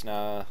 miles an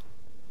hour.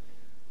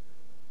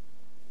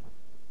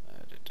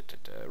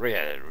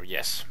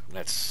 Yes,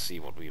 let's see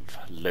what we've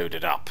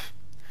loaded up.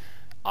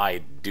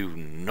 I do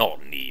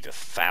not need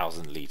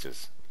 1,000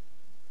 liters.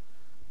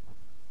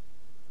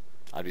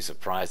 I'd be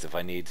surprised if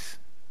I need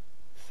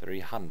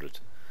 300.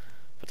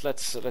 But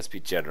let's be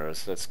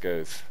generous. Let's go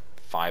with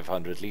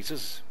 500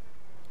 liters.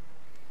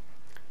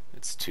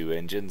 It's 2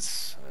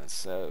 engines.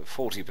 That's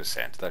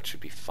 40%. That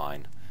should be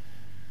fine.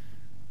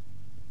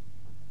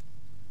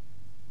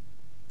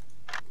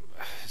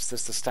 Is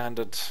this the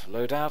standard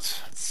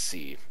loadout? Let's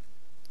see.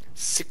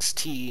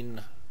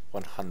 16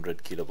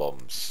 100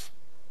 kilobombs.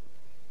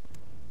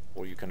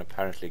 Or you can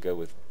apparently go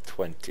with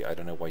 20. I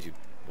don't know why you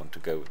want to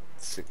go with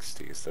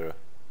 60. Is there a...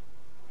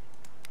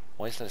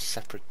 Why is there a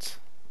separate...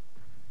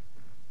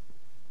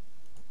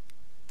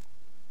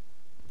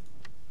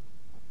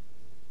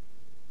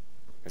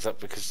 Is that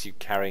because you're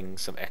carrying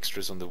some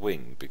extras on the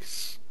wing?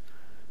 Because,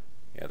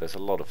 yeah, there's a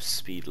lot of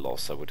speed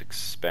loss. I would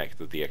expect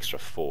with the extra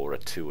 4 or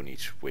 2 on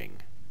each wing.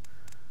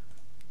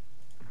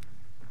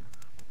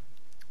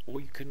 Or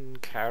you can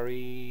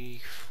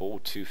carry 4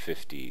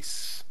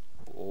 250s,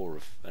 or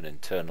an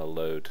internal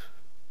load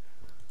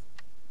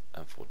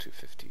and 4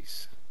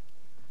 250s.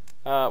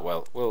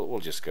 Well, we'll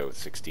just go with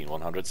 16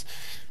 100s.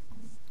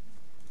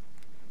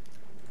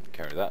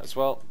 Carry that as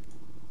well.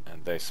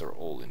 And these are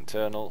all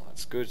internal.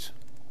 That's good.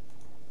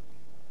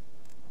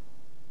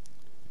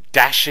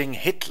 Dashing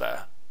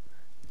Hitler.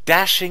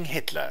 Dashing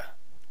Hitler.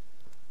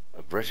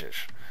 A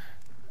British.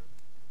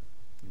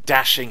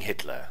 Dashing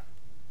Hitler.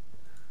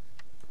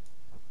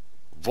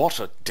 What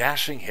a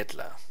dashing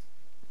Hitler.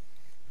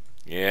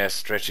 Yeah,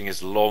 stretching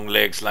his long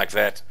legs like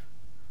that.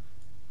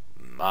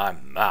 My,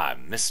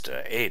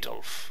 Mr.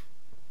 Adolf.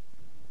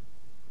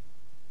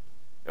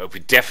 Oh, we're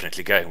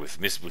definitely going with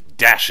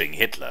Dashing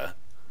Hitler.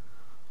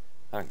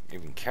 I don't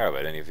even care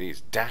about any of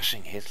these.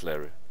 Dashing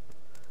Hitler.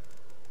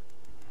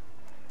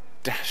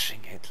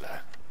 Dashing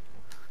Hitler.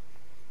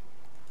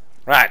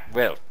 Right,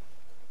 well.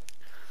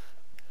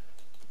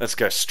 Let's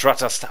go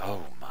strut us.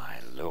 Oh, my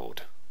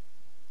lord.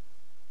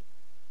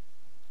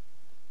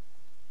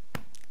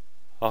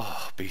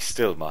 Oh, be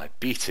still my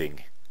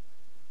beating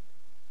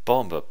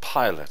bomber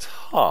pilot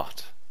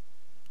heart.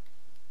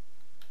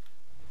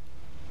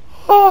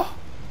 Oh!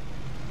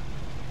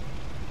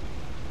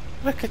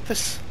 Look at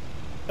this.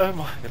 Oh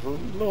my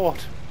lord.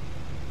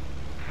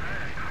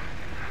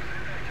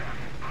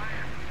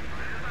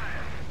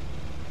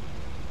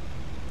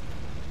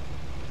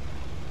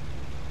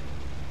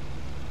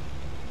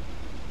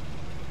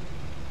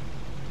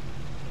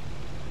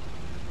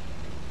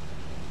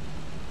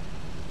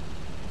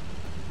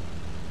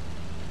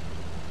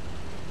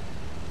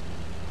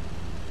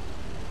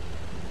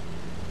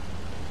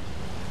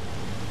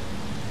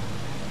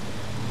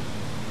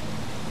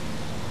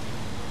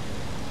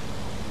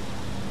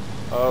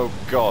 Oh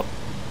god.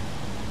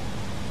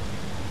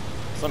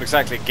 It's not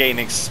exactly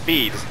gaining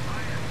speed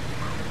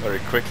very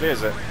quickly,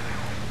 is it?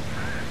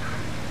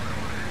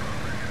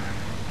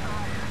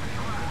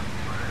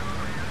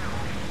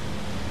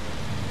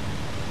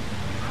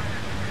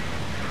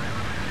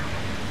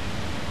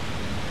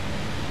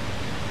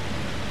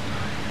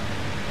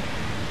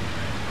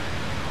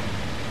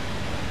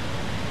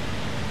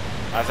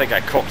 I think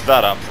I cocked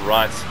that up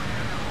right.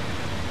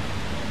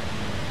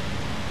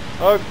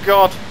 Oh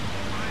god.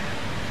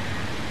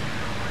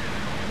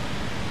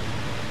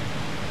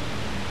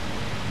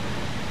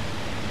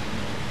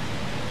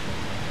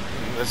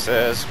 This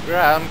is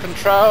ground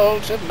control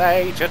to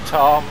Major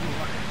Tom.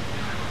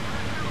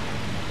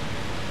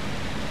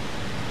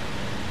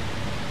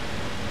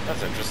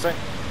 That's interesting.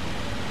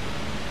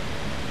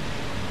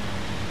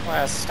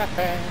 We're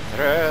stepping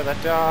through the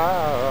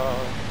door.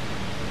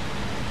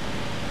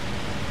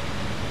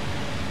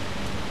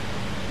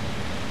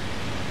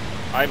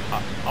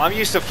 I'm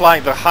used to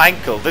flying the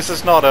Heinkel. This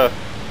is not a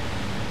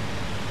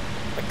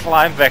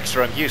climb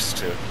vector I'm used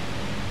to.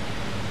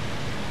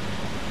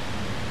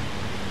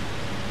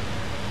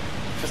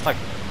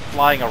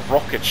 flying a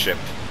rocket ship.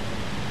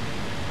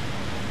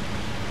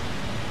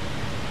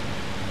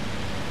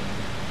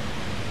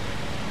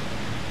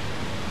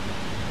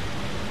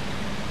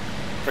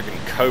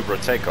 Freaking Cobra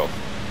takeoff.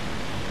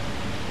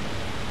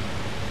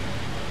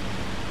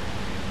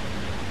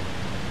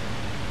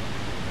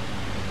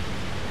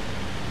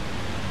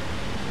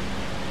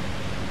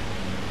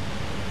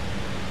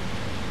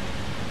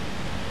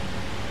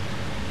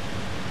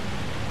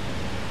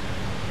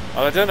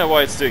 Well, I don't know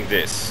why it's doing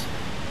this,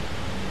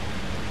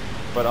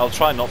 but I'll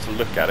try not to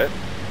look at it.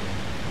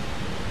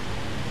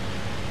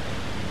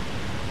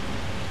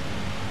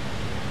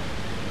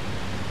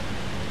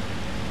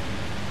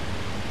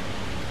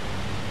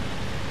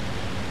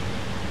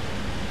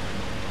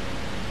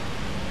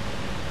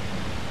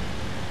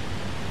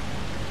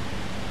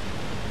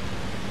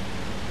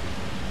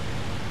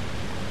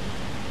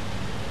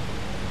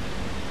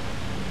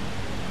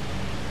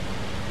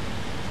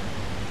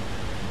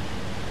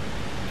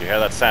 You hear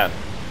that sound?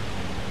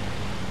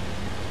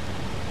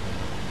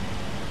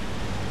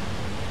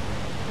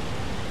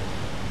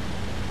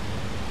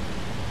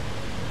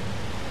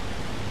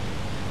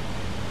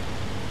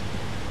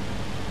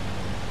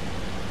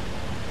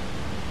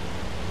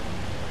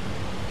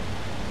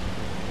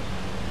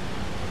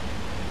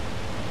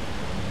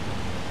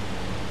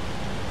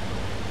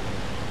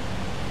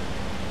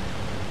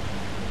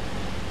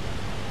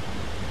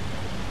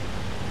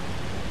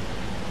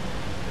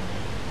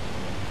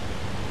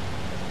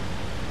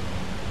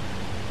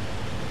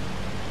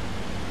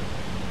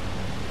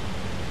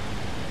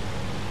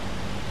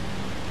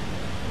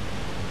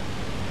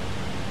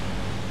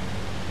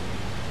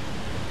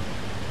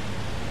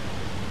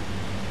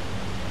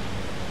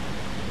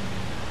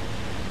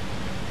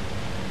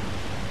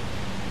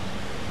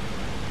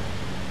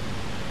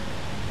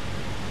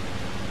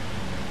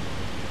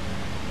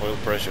 Oil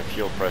pressure,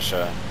 fuel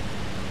pressure.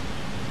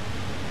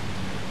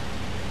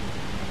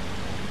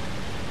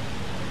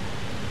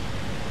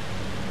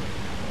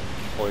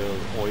 Oil,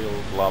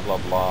 blah blah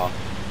blah.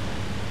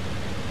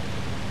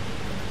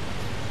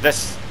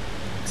 This,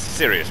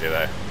 seriously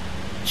though,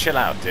 chill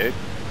out, dude.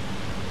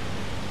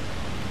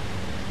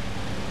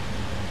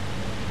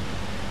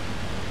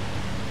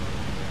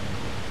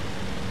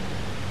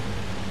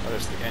 What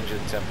is the engine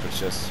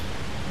temperatures?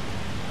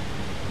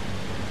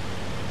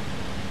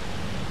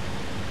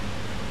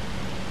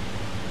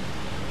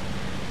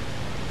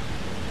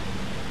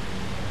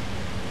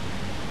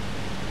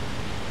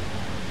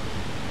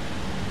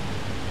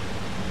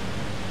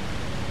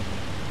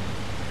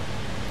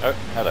 Oh,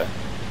 hello.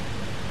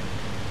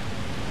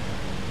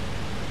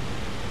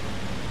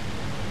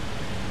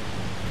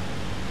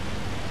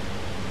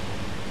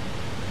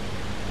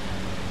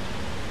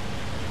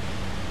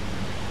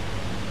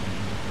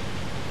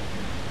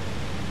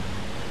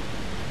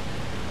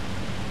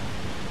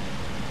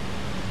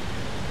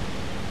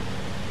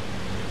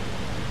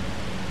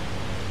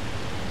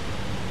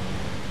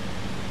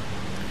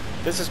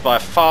 This is by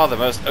far the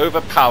most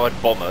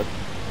overpowered bomber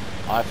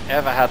I've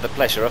ever had the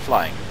pleasure of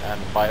flying.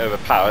 And by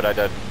overpowered, I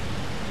don't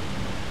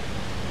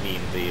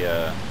mean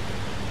the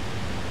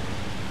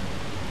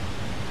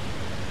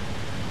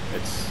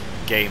its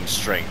game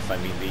strength. I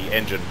mean the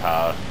engine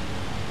power.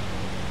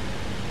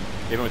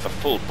 Even with a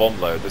full bomb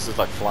load, this is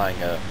like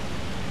flying a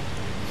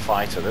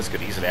fighter. This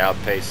could easily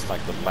outpace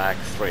like the Lag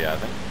 3, I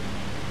think.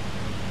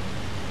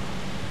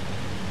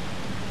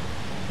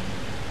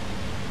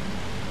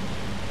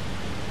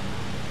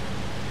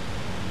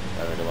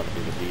 I really want to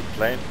be the lead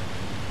plane.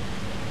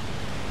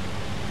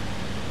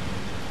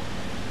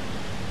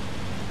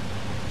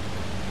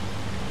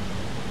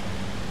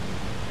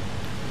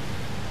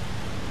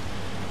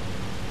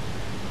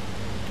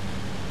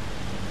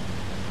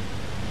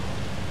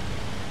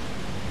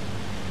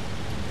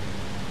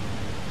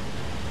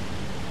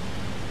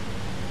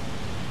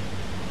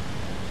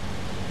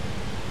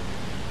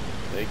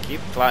 They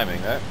keep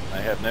climbing though. I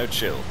have no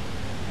chill.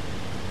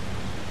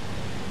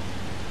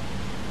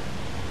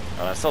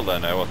 And I still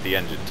don't know what the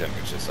engine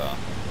temperatures are.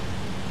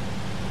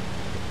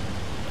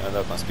 And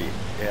that must be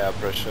air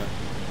pressure.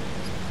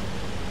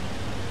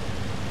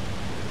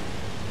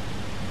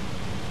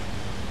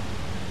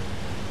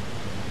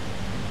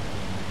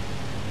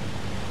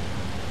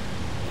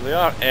 They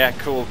are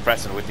air-cooled Pratt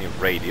 & Whitney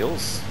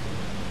radials.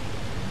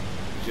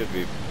 Should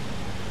be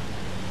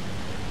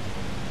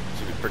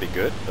pretty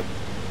good, but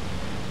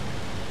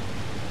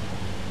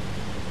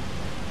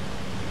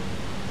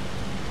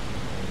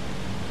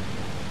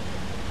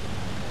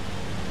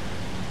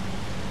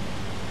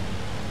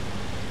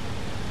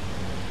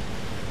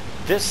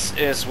this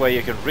is where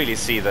you can really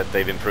see that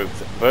they've improved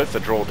both the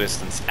draw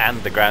distance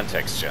and the ground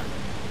texture.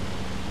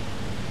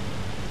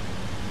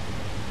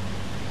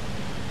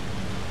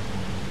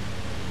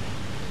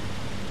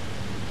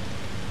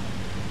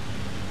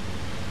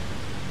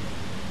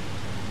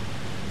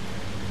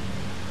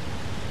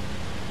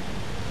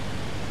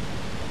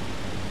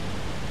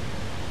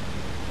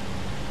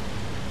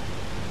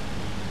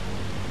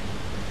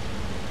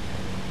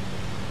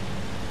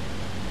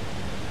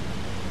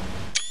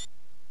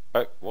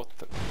 Oh, what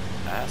the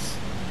ass?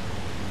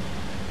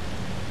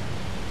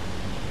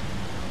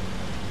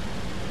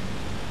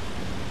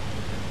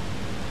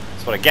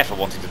 That's what I get for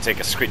wanting to take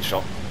a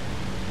screenshot.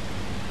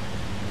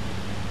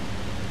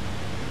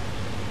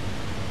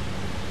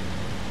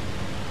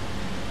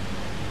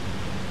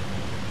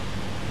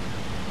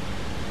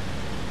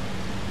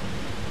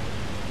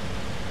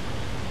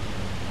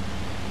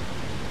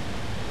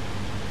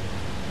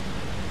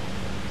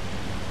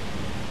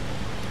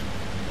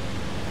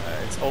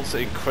 It's also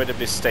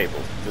incredibly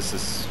stable. This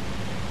is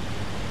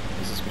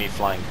me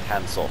flying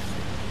hands off.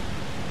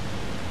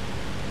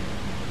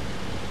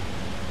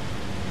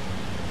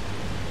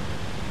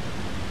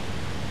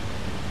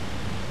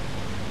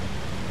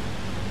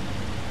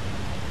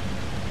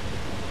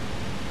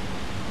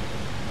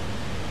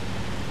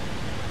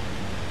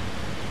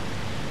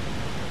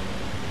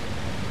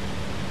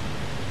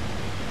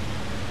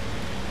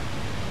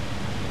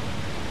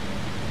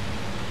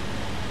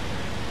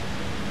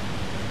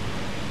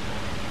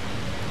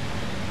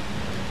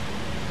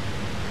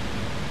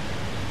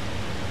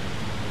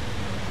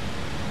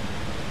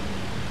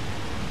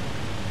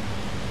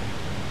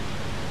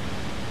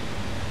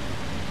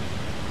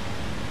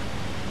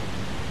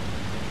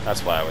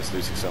 That's why I was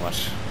losing so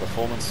much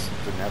performance.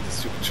 Didn't have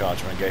the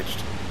supercharger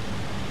engaged.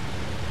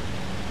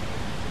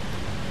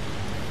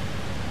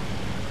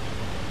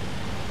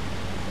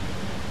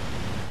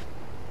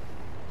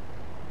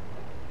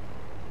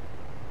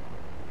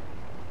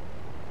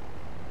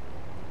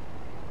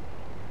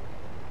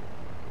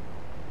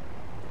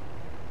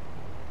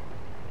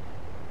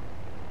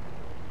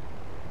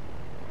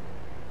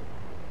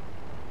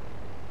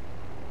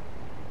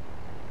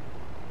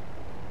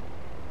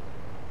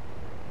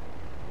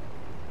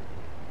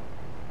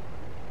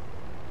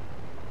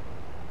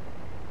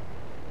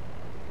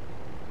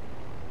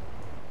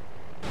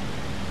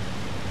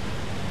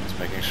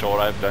 Making sure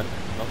I've not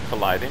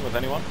colliding with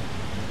anyone.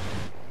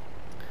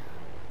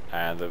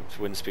 And the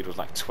wind speed was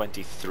like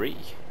 23.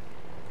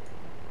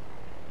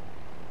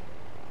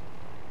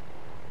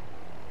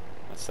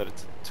 Let's set it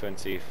to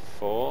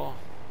 24.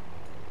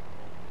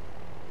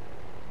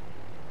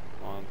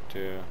 1,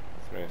 2,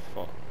 3,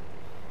 4.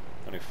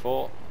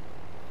 24.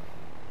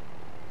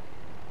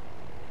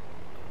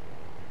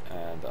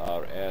 And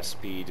our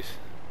airspeed is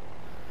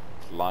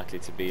likely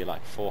to be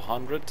like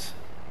 400,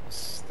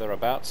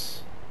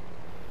 thereabouts.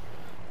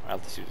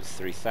 Altitude is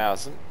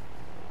 3,000.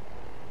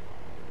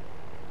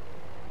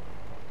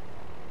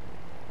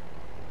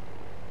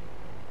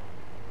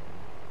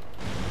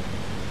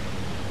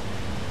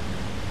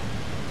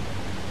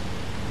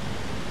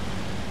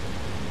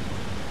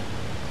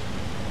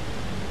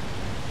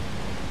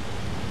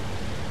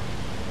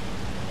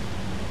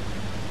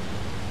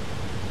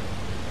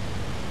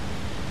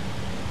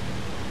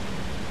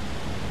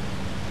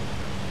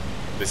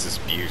 This is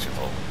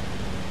beautiful.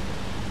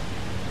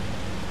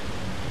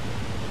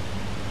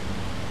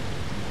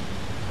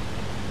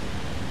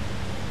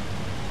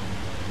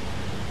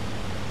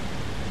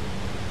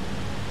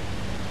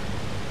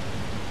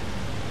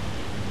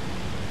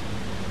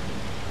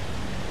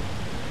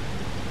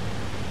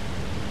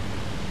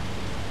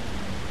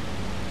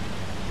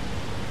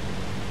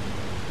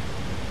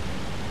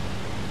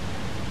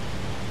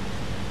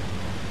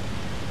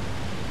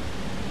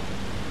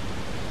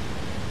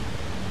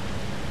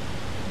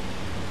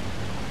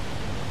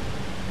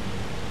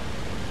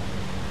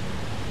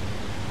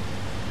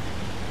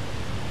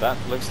 That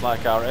looks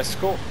like our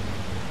escort.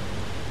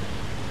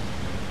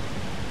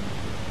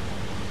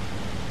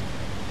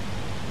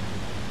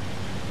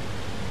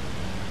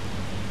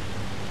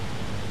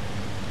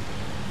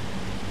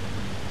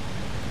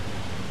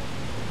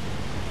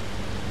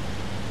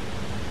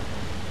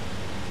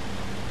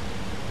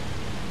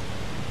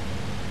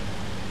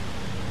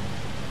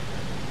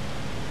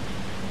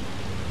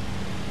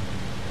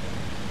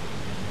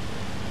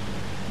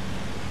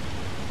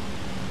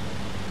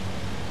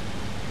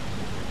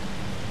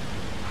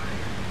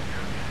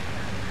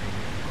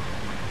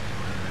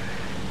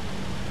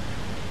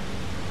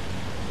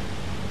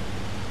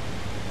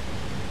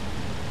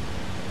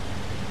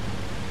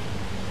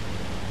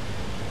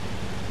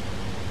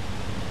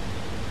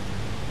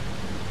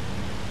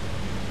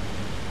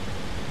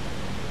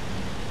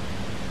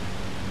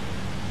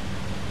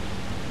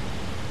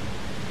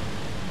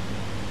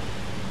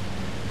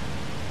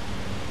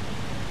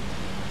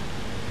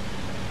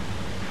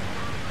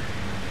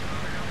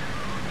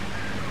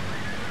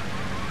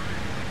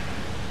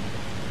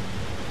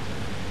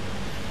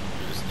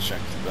 Check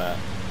that.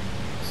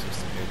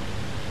 68.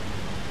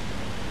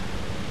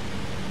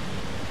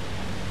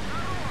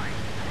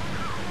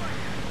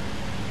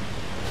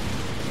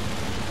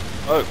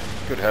 Oh,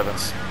 good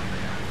heavens.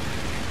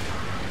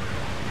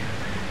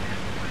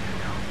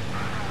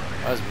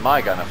 Where's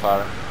my gunner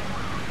firing?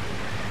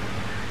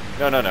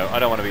 No, no, no, I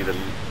don't want to be the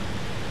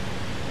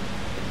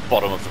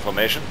bottom of the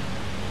formation.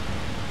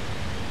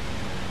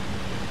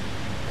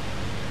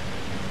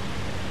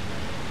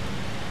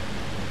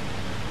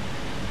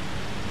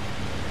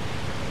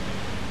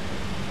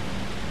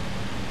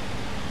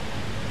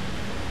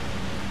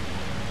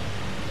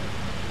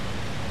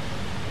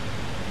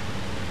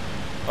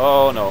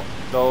 Oh no,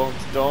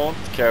 don't,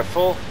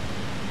 careful.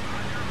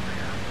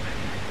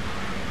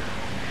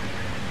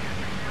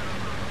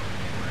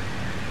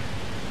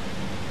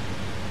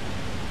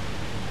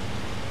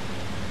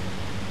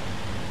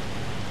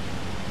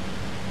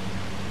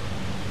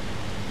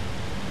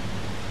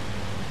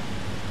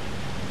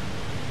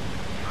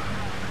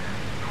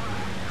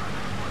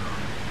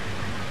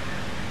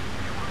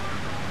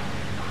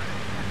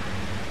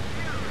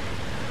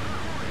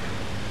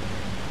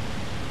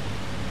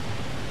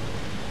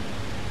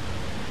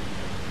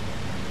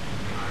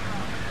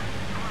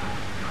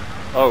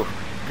 Oh,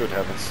 good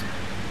heavens.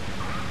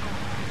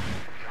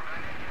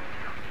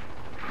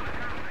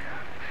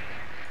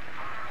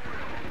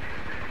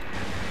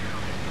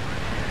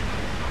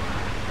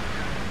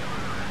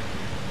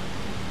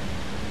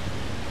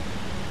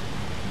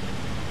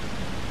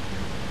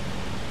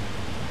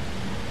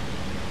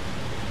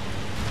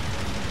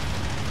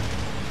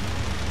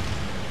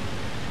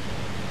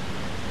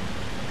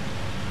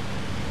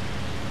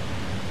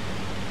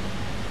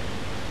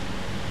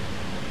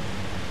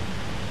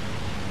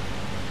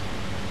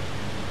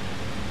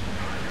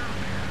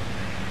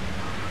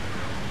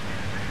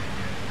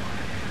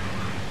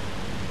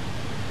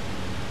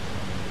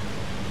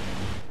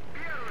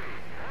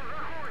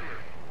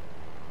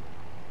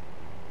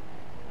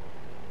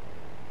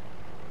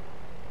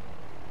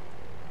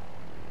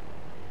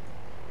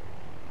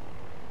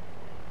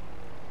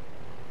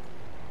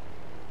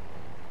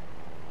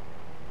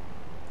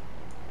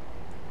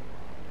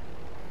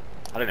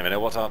 I don't even know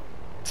what our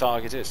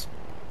target is.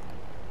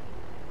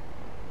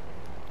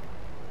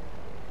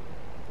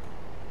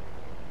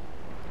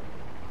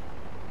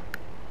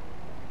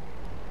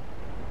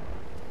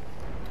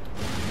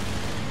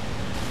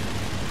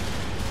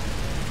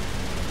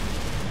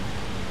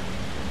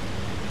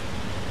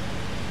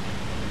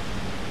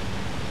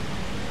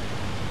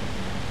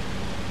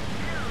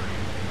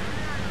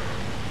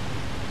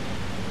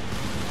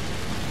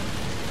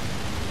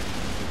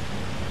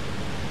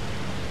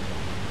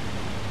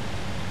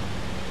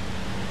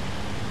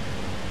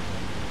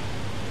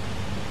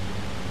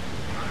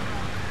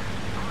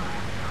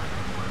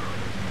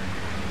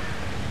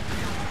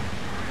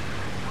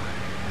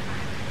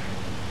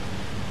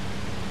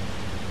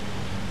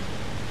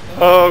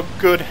 Oh,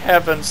 good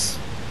heavens.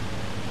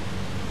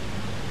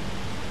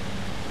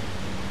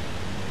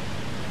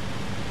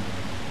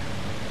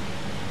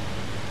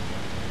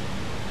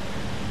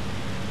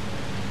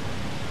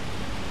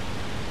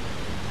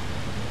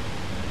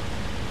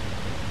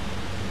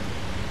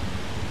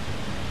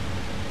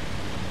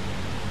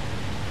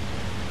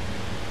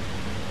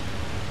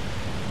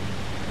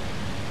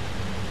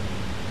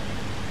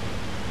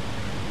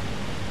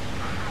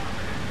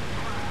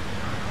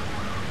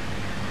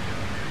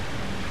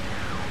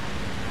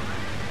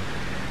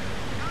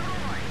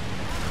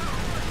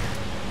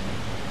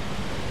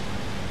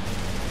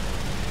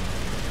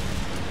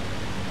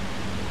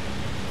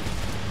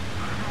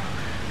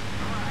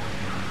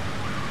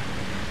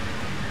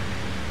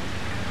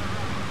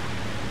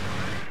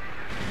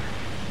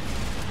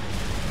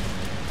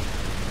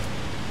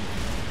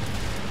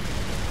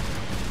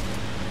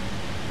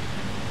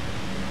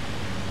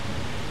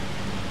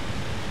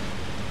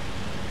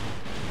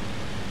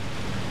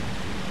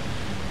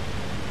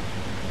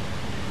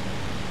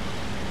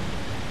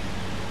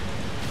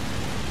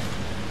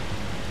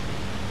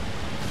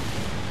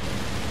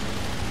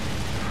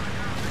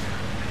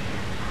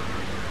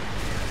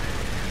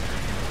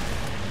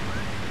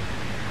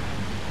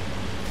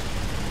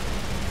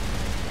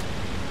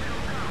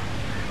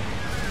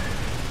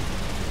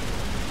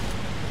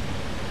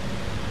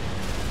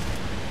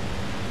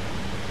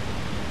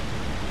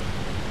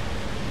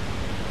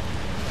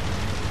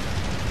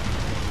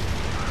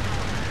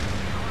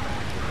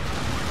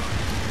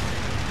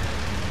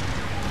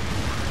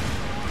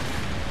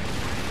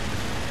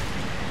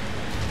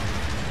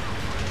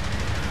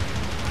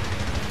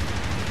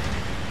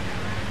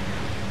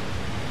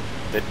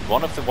 Did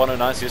one of the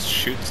 109s just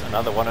shoot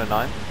another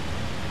 109?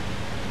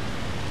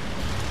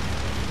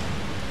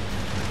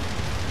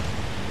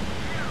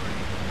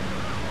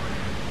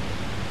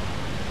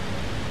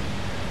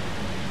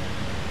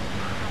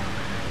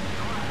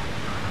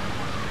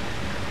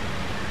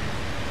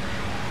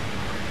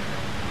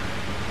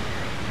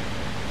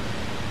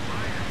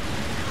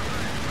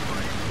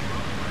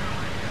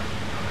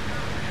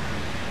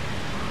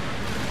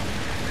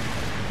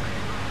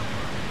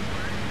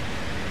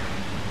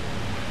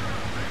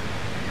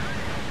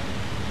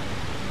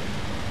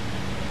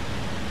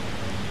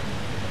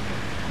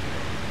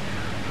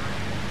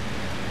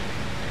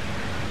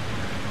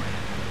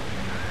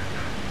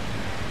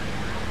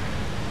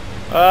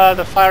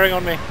 They're firing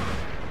on me.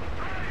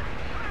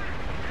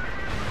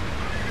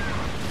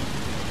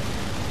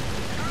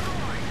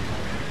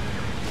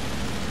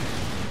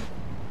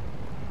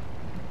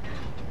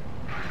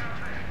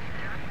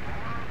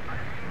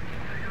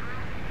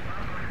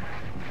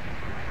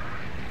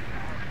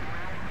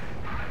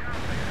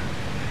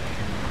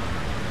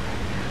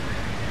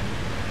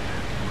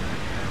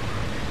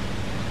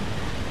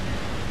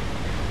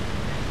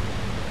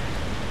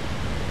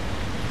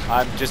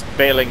 I'm just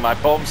bailing my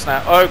bombs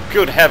now. Oh,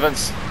 good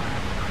heavens!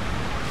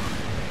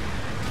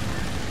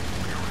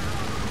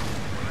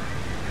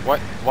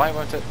 Why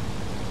won't it?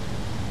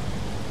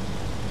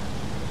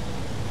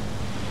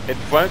 It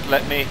won't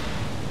let me.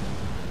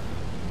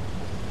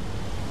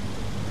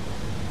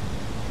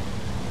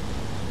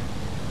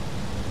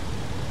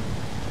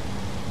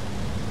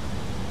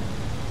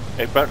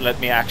 It won't let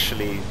me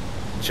actually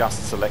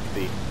just select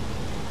the.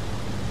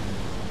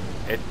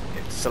 It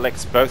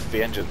selects both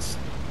the engines.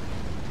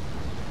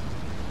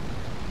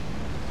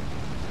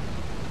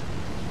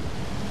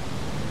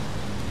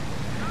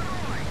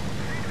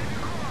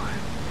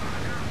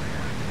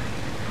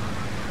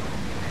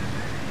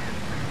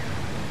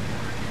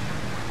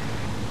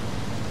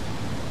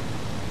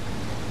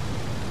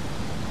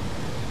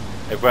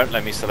 It won't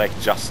let me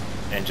select just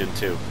engine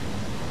 2.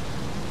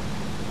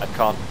 I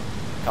can't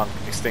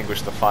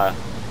extinguish the fire.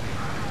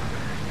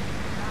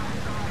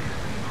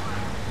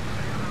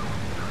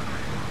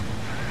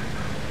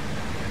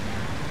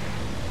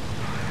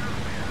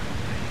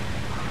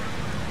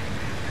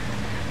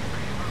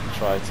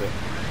 Try to.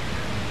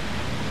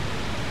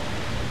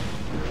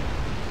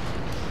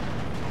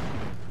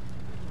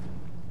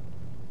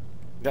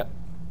 Yeah.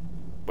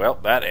 Well,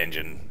 that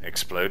engine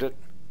exploded.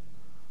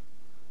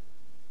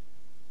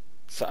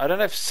 So I don't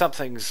know if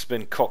something's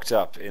been cocked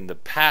up in the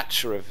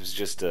patch or if it's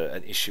just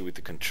an issue with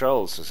the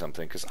controls or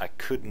something, because I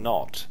could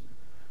not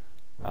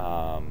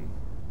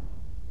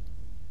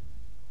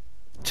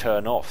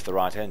turn off the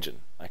right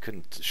engine. I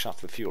couldn't shut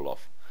the fuel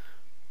off.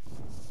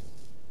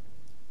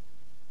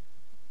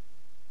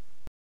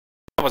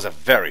 That was a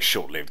very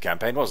short-lived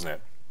campaign, wasn't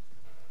it?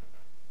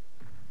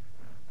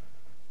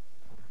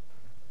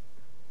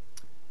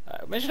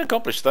 Mission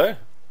accomplished, though.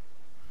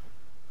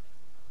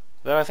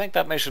 Though I think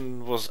that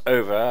mission was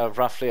over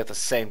roughly at the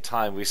same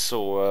time we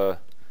saw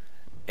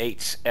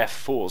 8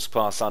 F4s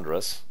pass under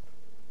us.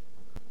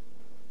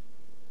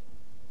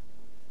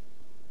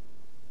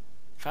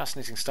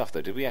 Fascinating stuff,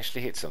 though. Did we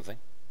actually hit something?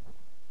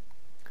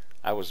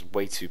 I was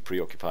way too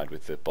preoccupied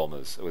with the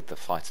bombers, with the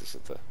fighters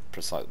at the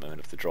precise moment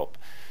of the drop.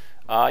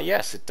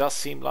 Yes, it does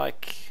seem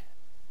like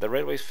the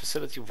railway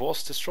facility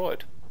was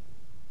destroyed.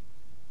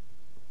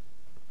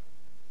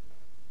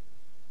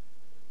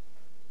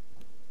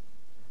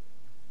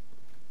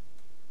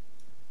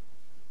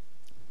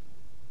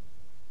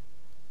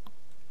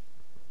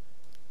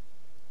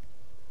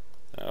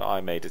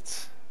 I made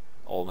it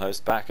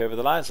almost back over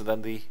the lines, and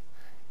then the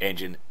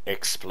engine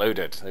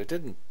exploded. It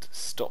didn't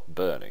stop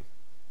burning.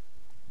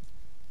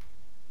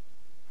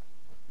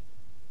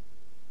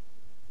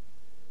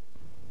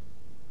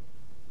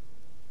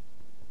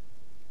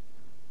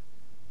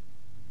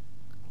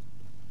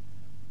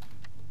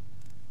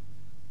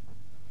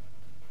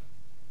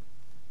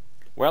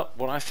 Well,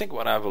 I think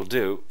what I will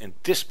do in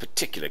this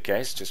particular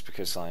case, just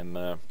because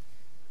I'm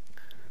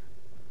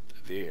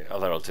the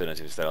other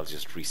alternative is that I'll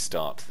just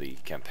restart the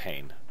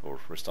campaign, or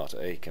restart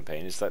a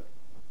campaign, is that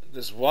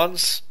this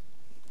once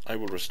I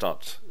will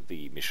restart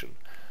the mission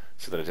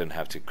so that I don't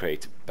have to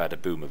create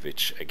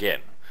Badaboomovich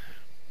again.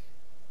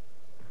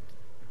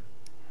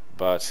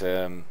 But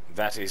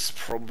that is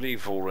probably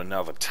for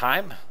another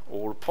time,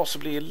 or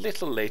possibly a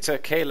little later.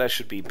 Kayla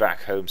should be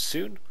back home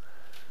soon,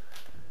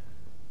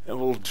 and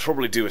we'll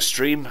probably do a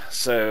stream,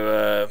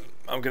 so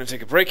I'm going to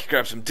take a break,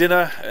 grab some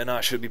dinner, and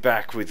I should be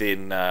back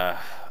within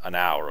an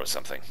hour or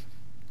something.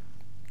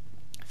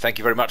 Thank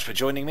you very much for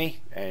joining me,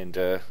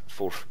 and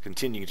for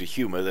continuing to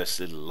humor this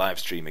little live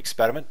stream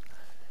experiment.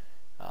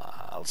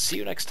 I'll see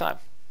you next time,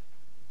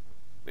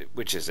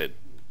 which is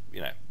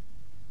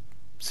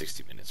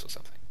 60 minutes or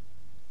something.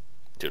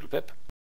 Toodle pip.